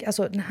väg,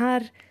 alltså den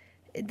här...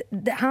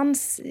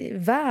 Hans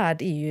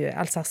värld är ju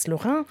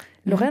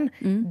Alsace-Lorraine.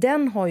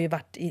 Den har ju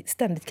varit i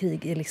ständigt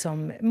krig i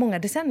liksom många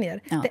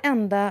decennier. Det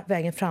enda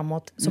vägen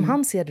framåt som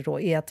han ser det då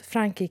är att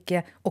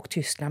Frankrike och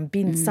Tyskland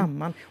binds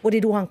samman. Och det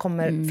är då han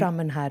kommer fram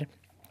med den här,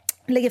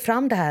 lägger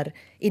fram det här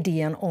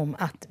idén om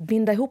att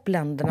binda ihop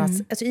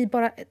ländernas, alltså i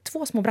bara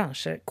 2 små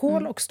branscher,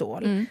 kol och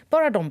stål.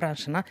 Bara de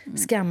branscherna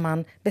ska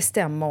man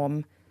bestämma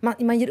om.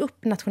 Man ger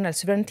upp nationell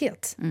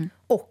suveränitet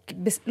och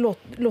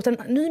låter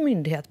en ny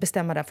myndighet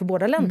bestämma det för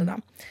båda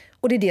länderna.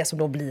 Och det är det som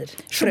då blir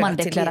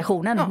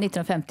Schumann-deklarationen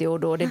 1950 och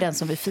då det är den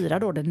som vi firar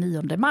då den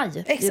 9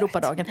 maj i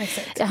Europadagen.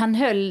 Exakt. Han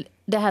höll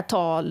det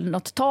här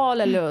något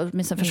tal eller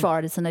minst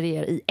försvarade sina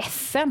idéer i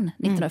FN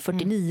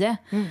 1949.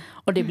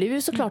 Och det blev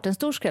ju såklart en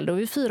stor skräll. Då var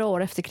vi 4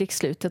 år efter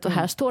krigsslutet och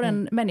här står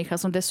en människa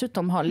som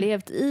dessutom har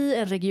levt i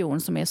en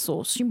region som är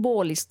så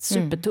symboliskt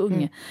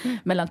supertung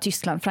mellan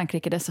Tyskland,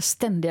 Frankrike, dessa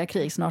ständiga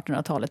krig sedan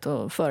 1800-talet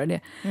och före det.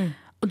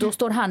 Och då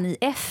står han i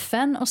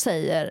FN och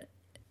säger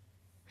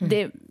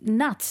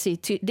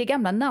det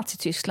gamla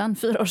Nazityskland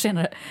 4 år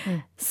senare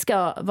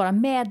ska vara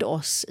med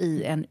oss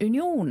i en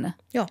union.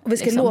 Ja, och vi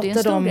ska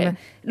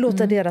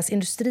låta deras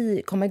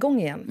industri komma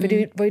igång igen. För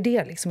det var ju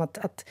det liksom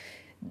att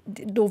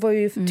då var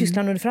ju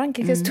Tyskland under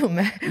Frankrikes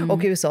tumme och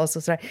USA och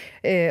sådär,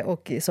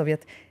 och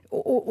Sovjet.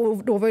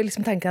 Och då var ju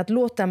liksom tanken att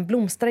låt den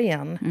blomstra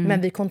igen,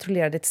 men vi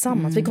kontrollerar det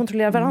tillsammans. Vi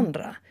kontrollerar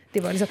varandra.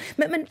 Det var liksom,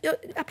 men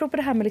apropå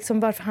det här med liksom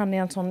varför han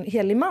är en sån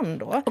helig man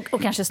då.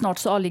 Och kanske snart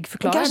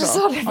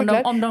saligförklarad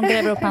då. Om de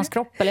gräver upp hans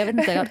kropp, eller jag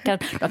vet inte,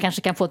 de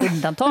kanske kan få ett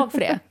undantag för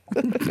det.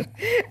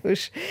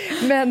 Usch.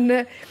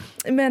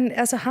 Men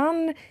alltså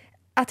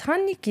att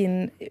han gick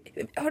in...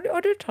 Har du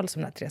hört talas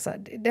om det här, Teresa?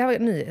 Det har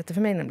nyheter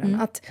för mig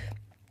nämligen. Att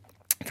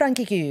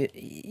Frankrike är ju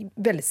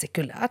väldigt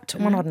sekulärt.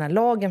 Och man har den här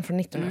lagen från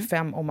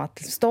 1905 om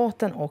att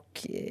staten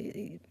och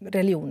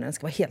religionen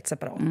ska vara helt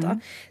separata.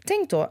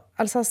 Tänk då,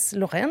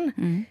 Alsace-Lorraine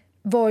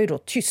var ju då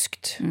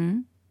tyskt.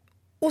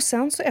 Och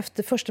sen så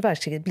efter första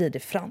världskriget blir det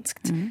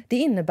franskt. Det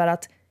innebär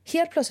att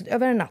helt plötsligt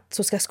över en natt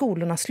så ska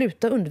skolorna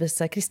sluta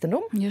undervisa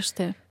kristendom. Just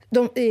det.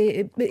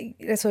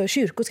 Alltså,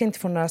 kyrkor ska inte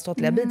få några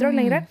statliga bidrag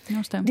längre.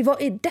 Det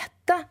var i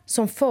detta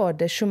som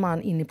förde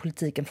Schumann in i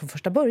politiken från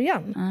första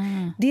början.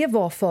 Det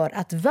var för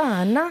att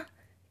värna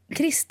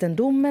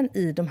kristendomen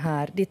i de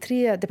här, det är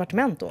 3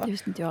 departement då.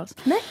 Just inte jag alls.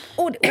 Nej,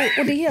 och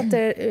det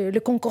heter Le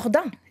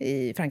Concordat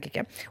i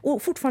Frankrike.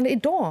 Och fortfarande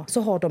idag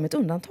så har de ett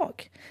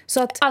undantag.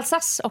 Så att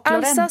Alsace och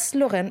Lorraine.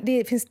 Alsace-Lorraine,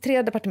 det finns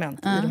 3 departement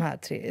i de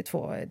här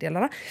 2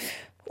 delarna.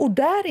 Och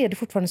där är det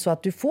fortfarande så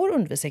att du får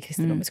undervisa i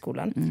kristendom i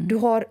skolan. Du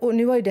har, och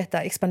nu har ju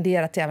detta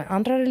expanderat till även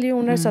andra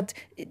religioner. Så att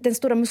den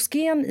stora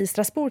moskén i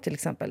Strasbourg till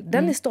exempel,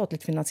 den är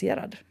statligt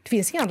finansierad. Det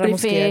finns inga andra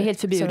moskéer. Det är helt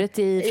förbjudet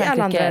i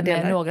Frankrike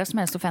med några som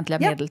helst offentliga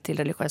medel till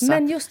religiösa.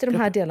 Men just i de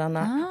här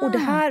delarna. Och det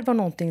här var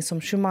någonting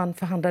som Schumann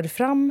förhandlade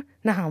fram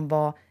när han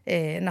var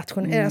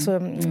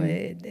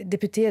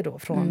deputé då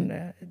från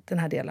den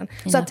här delen.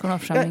 Så att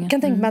jag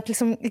kan tänka mig att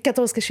liksom,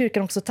 katolska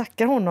kyrkan också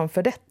tackar honom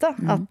för detta.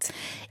 Att,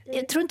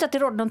 jag tror inte att det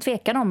råder någon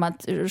tvekan om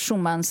att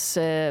Schumanns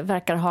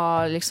verkar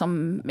ha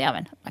liksom,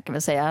 man kan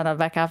väl säga, han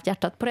verkar ha haft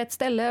hjärtat på rätt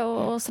ställe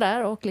och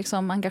sådär, och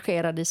liksom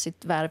engagerad i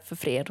sitt värv för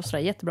fred och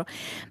sådär, jättebra.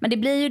 Men det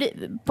blir ju,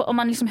 om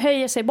man liksom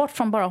höjer sig bort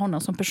från bara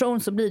honom som person,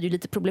 så blir det ju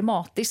lite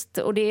problematiskt,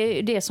 och det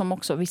är det som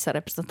också vissa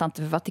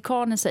representanter för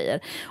Vatikanen säger.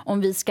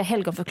 Om vi ska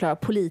helgonförklara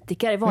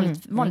politiker,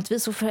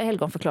 vanligtvis så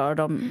helgonförklarar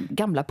de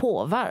gamla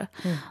påvar.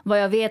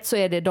 Vad jag vet så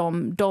är det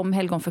de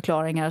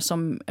helgonförklaringar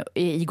som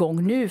är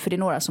igång nu, för det är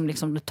några som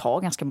liksom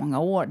tar ganska många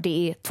år.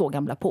 Det är 2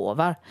 gamla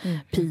påvar.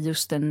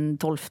 Pius den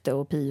 12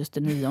 och Pius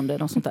den 9,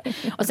 och sånt där.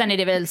 Och sen är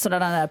det väl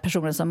sådana där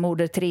personer som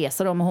Moder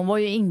Teresa, hon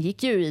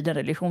ingick ju i den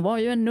religion, hon var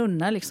ju en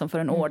nunna liksom för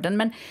en orden,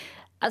 men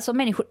alltså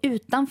människor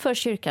utanför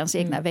kyrkans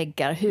egna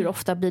väggar, hur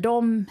ofta blir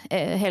de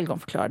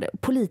helgonförklarade?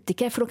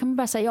 Politiker, för då kan man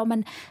bara säga,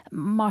 men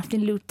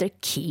Martin Luther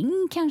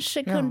King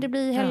kanske kunde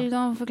bli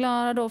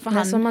helgonförklarad då,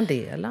 för som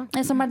Mandela.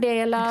 Som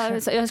Mandela.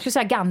 Jag skulle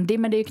säga Gandhi,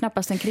 men det är ju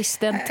knappast en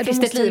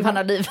kristet liv han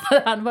har liv.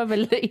 Han var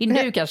väl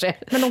hindu kanske.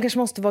 Men de kanske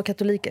måste vara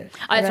katoliker.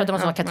 Ja, jag tror att de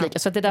måste vara katoliker,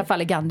 så att det där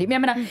faller Gandhi. Men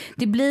jag menar,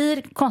 det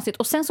blir konstigt.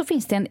 Och sen så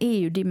finns det en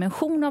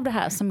EU-dimension av det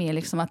här som är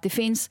liksom att det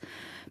finns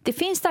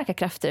starka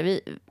krafter.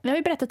 Vi har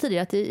ju berättat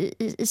tidigare att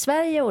i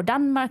Sverige och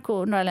Danmark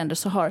och några länder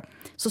så har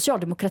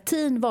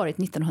socialdemokratin varit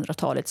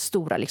 1900-talets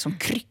stora liksom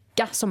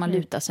krycka som man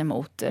lutar sig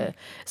mot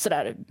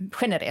sådär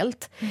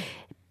generellt.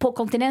 På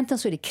kontinenten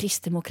så är det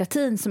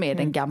kristdemokratin som är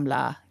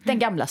den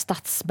gamla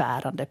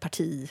statsbärande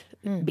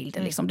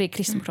partibilden. Liksom. Det är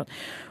kristdemokratin.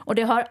 Och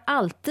det har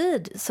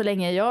alltid, så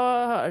länge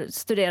jag har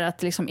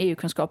studerat liksom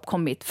EU-kunskap,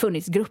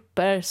 funnits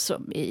grupper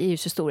i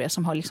EUs historia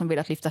som har liksom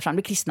velat lyfta fram.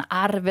 Det kristna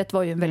arvet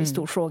var ju en väldigt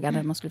stor fråga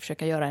när man skulle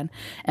försöka göra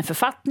en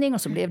författning,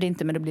 och så blev det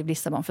inte, men det blev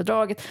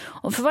Lissabonfördraget.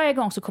 Och för varje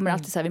gång så kommer det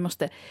alltid så här, vi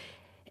måste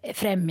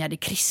främja det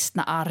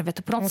kristna arvet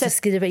och på något sätt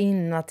skriva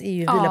in att EU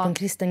vilar på en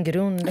kristen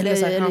grund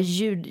eller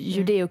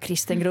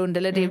judeo-kristen grund,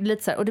 eller det är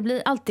lite så här, och det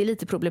blir alltid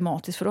lite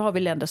problematiskt, för då har vi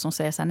länder som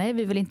säger så här, nej,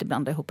 vi vill inte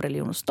blanda ihop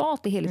religion och stat,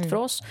 det är heligt för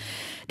oss.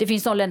 Det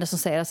finns några länder som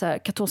säger så här,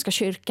 katolska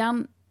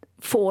kyrkan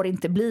får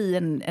inte bli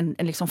en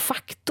liksom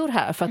faktor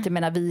här, för att jag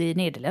menar, vi i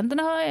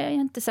Nederländerna har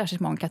inte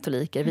särskilt många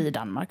katoliker, vi i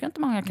Danmark har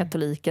inte många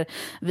katoliker,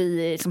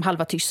 vi som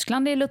halva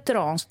Tyskland är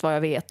lutheranskt vad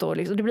jag vet, och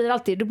liksom, då blir det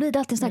alltid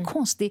en sån här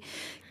konstig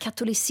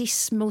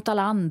katolicism mot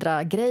alla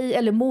andra grejer,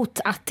 eller mot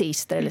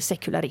ateister eller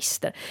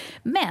sekularister.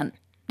 Men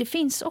det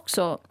finns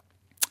också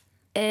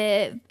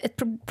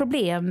ett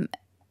problem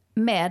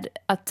med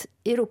att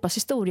Europas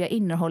historia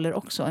innehåller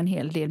också en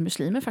hel del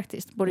muslimer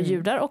faktiskt. Både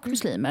judar och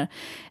muslimer.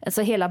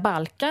 Alltså hela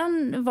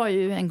Balkan var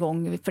ju en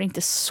gång för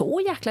inte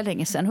så jäkla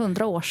länge sedan,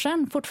 100 år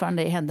sedan,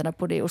 fortfarande i händerna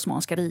på det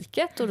Osmanska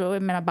riket. Och då,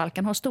 jag menar,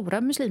 Balkan har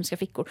stora muslimska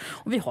fickor.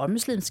 Och vi har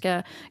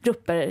muslimska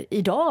grupper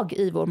idag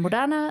i vår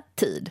moderna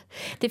tid.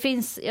 Det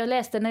finns,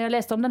 när jag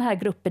läste om den här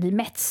gruppen i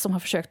Metz som har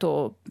försökt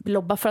att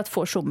lobba för att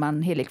få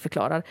Schumann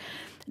heligförklarad.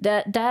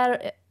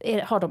 Där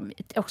har de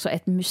också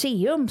ett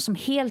museum som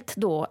helt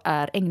då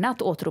är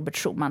ägnat åt Robert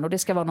Schumann, och det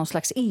ska vara någon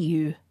slags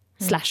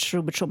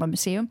EU/Robert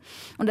Schumann-museum.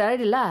 Och där är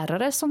det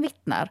lärare som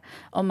vittnar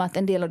om att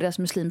en del av deras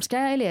muslimska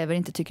elever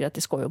inte tycker att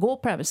det ska gå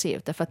på det här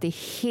museet, därför att det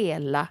är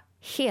hela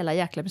hela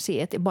jäkla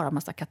museet är bara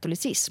massa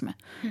katolicism.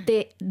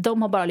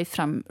 De har bara lyft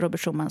fram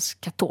Robert Schumans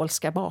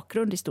katolska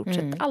bakgrund i stort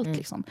sett allt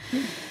liksom.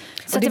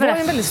 Så det var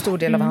en väldigt stor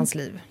del av hans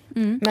liv.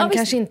 Men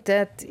kanske inte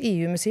ett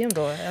EU-museum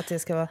då, att det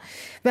ska vara.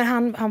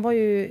 Men han var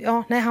ju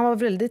han var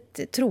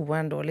väldigt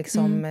troende då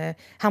liksom.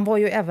 Han var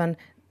ju även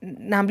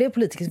när han blev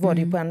politiker var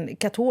det ju på en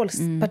katolsk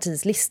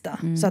partis lista.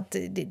 Så att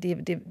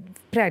det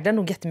präglar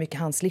nog jättemycket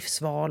hans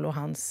livsval och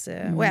hans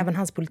och även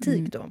hans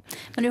politik då.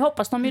 Men nu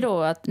hoppas de ju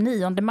då att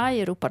 9 maj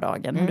är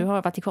Europaдаgen. Och nu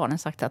har Vatikanen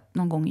sagt att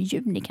någon gång i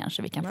juni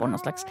kanske vi kan få någon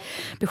slags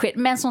besked.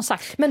 Men som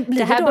sagt,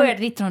 det här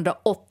började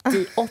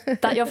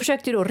 1988. Jag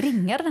försökte ju då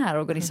ringa den här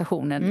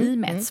organisationen i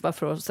Metz.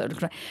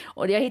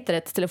 Och jag hittade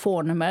ett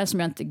telefonnummer som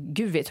jag inte,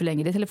 gud vet hur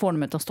länge det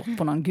telefonnumret har stått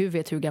på någon, gud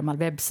vet hur gammal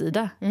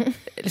webbsida.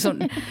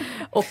 Liksom.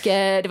 Och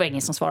det var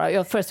ingen som svarade.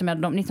 Jag föreställer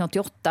mig att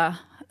 1988...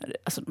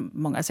 Alltså,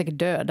 många är säkert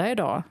döda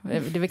idag. Det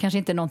är väl kanske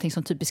inte någonting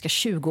som typiska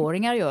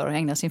 20-åringar gör och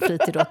ägnar sin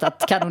fritid åt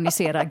att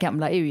kanonisera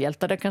gamla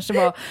EU-hjältar. Det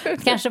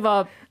kanske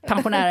var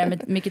pensionärer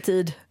med mycket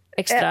tid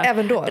extra.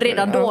 Även då?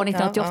 Redan då,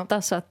 1988.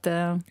 Ja. Så att,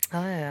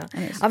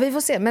 ja, vi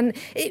får se. Men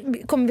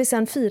kommer vi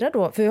sen fira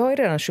då? För vi har ju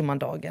redan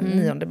Schumann-dagen,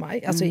 9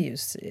 maj. Alltså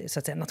EUs så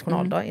att säga,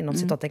 nationaldag inom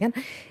citattecken.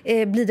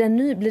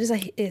 Blir det så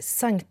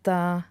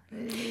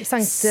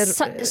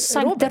här,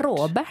 Sankte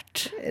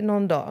Robert?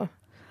 Någon dag.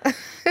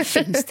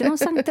 Finns det någon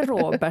Sankte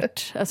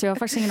Robert? Alltså jag har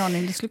faktiskt ingen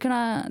aning.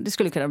 Det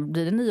skulle kunna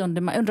bli den 9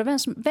 maj. Undrar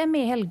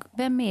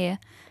vem är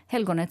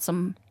helgonet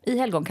som i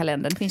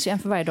helgonkalendern finns ju en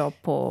för varje dag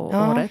på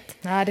året.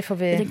 Nej, det får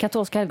vi. I den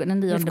katolska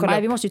helgonen den 9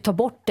 maj. Vi måste ju ta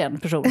bort den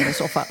personen i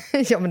så fall.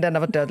 Ja, men den har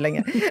varit död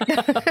länge.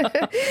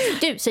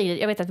 Du Sigrid,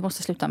 jag vet att vi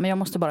måste sluta, men jag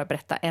måste bara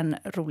berätta en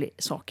rolig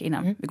sak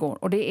innan vi går.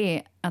 Och det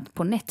är att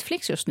på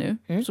Netflix just nu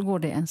så går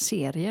det en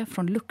serie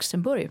från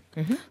Luxemburg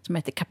som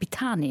heter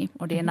Capitani.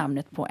 Och det är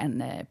namnet på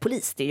en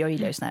polis. Jag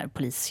gillar ju såna här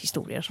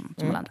polishistorier som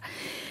alla andra.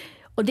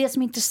 Och det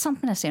som är intressant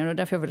med den här serien, och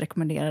därför jag vill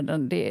rekommendera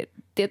den, det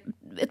är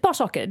ett par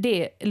saker.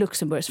 Det är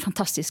Luxemburgs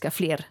fantastiska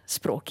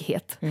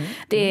flerspråkighet.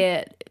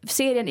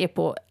 Serien är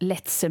på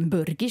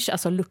Letzenburgisch,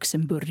 alltså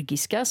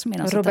luxemburgiska. Som är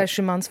Robert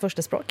Schumans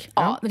första språk.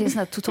 Ja, men det är sån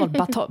här total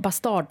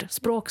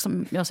bastardspråk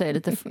som jag säger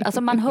lite.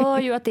 Alltså man hör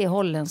ju att det är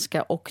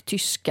holländska och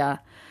tyska,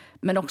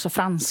 men också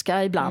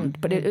franska ibland.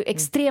 Det är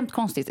extremt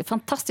konstigt. Det är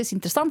fantastiskt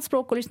intressant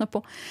språk att lyssna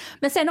på.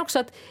 Men sen också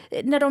att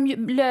när de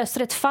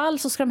löser ett fall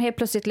så ska de helt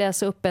plötsligt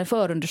läsa upp en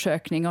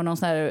förundersökning och någon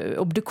sån här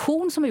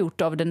obduktion som är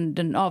gjort av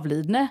den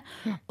avlidne.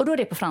 Och då är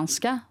det på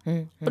franska.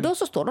 Och då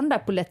så står de där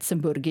på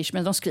Letzenburgisch,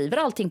 men de skriver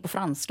allting på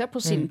franska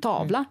på sin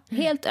tavla.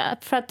 Helt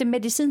för att det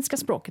medicinska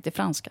språket är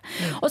franska.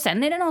 Och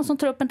sen är det någon som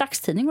tar upp en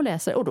dagstidning och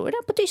läser, och då är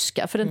den på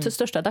tyska, för den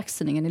största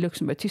dagstidningen i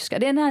Luxemburg är tyska.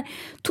 Det är den här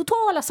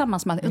totala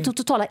sammansmatningen,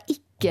 totala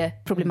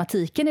icke-problematiken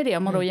i det,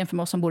 om man då jämför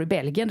med oss som bor i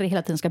Belgien där det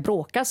hela tiden ska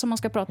bråkas om man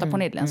ska prata på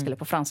nederländska eller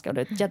på franska, och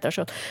det är ett jädra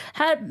kött.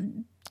 Här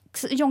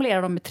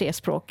jonglerar de med 3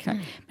 språk.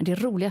 Men det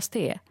roligaste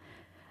är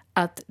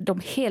att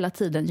de hela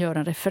tiden gör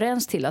en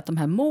referens till att de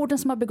här morden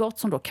som har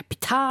begåtts, som då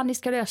Capitani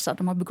ska lösa,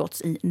 de har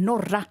begåtts i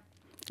norra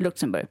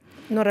Luxemburg.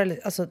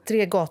 Alltså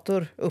 3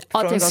 gator upp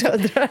från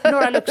södra.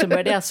 Norra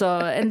Luxemburg, det är alltså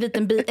en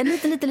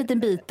liten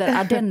bit där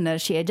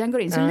Ardennerkedjan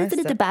går in. Så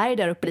lite berg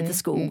där uppe, lite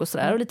skog och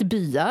sådär, och lite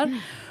byar.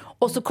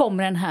 Och så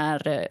kommer den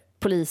här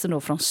polisen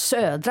då från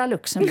södra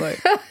Luxemburg.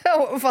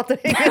 Jag fattar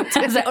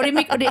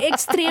ingenting. och det är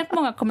extremt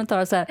många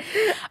kommentarer så här.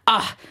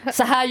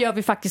 Så här gör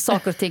vi faktiskt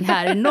saker och ting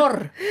här i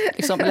norr.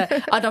 Liksom.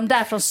 Eller, de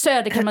där från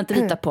söder kan man inte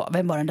lita på.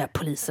 Vem var den där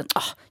polisen?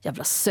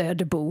 Jävla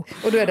söderbo.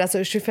 Och då är det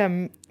alltså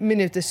 25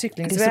 minuters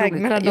cyklingsväg.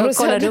 Jag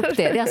kollade upp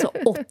det. Det är alltså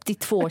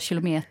 82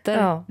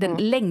 kilometer. Den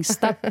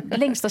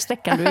längsta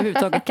sträckan du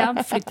överhuvudtaget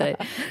kan flytta dig.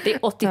 Det är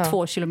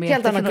 82 kilometer.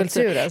 Helt annan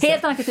kultur alltså.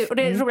 Helt annan kultur. Och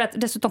det är roligt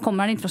att dessutom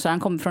kommer han inte från söder. Han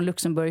kommer från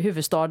Luxemburg,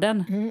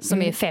 huvudstaden.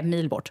 Som är 5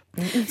 mil bort.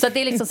 Så att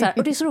det är liksom så här,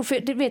 och det är så roligt,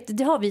 för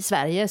det har vi i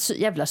Sverige,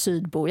 jävla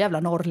sydbo, jävla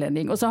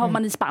norrlänning, och så har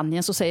man i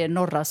Spanien så säger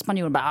norra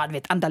spanjorer bara, du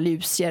vet,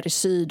 andalusier i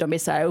syd, de är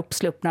så här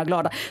uppsluppna och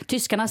glada.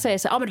 Tyskarna säger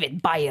så här, men du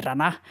vet,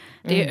 bajrarna,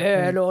 det är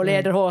öl och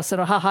lederhosen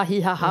och haha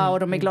hi haha, och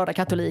de är glada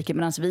katoliker,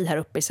 medan vi här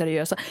uppe är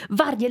seriösa.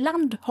 Varje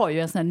land har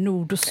ju en sån här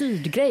nord- och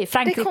sydgrej.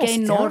 Frankrike är i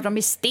norr, de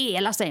är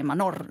stela, säger man,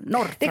 norr.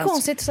 Det är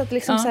konstigt så att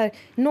liksom så här,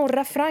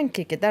 norra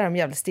Frankrike, där är de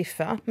jävligt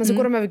stiffa, men så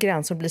går de över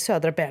gränsen och blir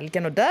södra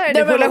Belgien, och där är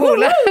det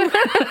hula.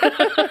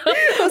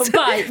 Och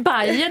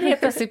Bayern helt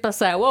plötsligt bara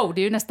såhär, wow,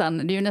 det är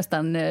ju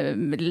nästan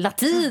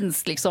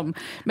latinskt liksom.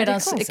 Medan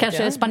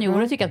kanske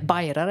spanjorer tycker att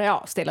bajrare,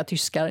 stela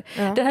tyskar.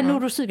 Det här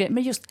nord- och sydgrejen,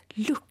 men just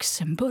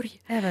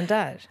Luxemburg. Även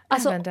där.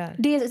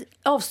 Det är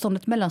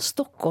avståndet mellan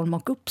Stockholm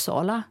och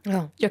Uppsala.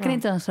 Jag kan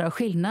inte ens höra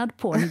skillnad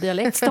på en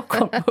dialekt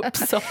Stockholm och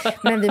Uppsala.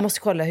 Men vi måste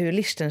kolla hur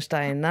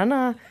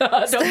Liechtensteinarna...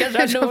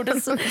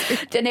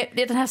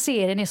 Den här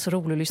serien är så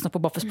rolig att lyssna på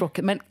bara för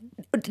språket, men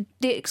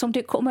det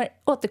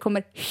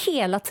återkommer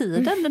hela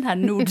tiden, den här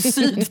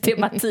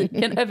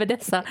nord-syd-tematiken över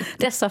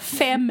dessa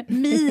 5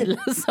 mil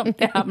som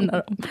det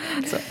hamnar om.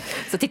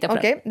 Så titta på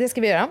det. Det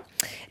ska vi göra.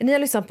 Ni har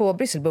lyssnat på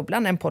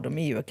Brysselbubblan, en podd om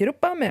EU och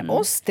Europa med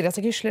oss,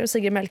 Teresa Kyschler och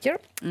Sigrid Melker.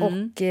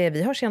 Och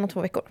vi hörs igen om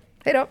 2 veckor.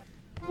 Hej då!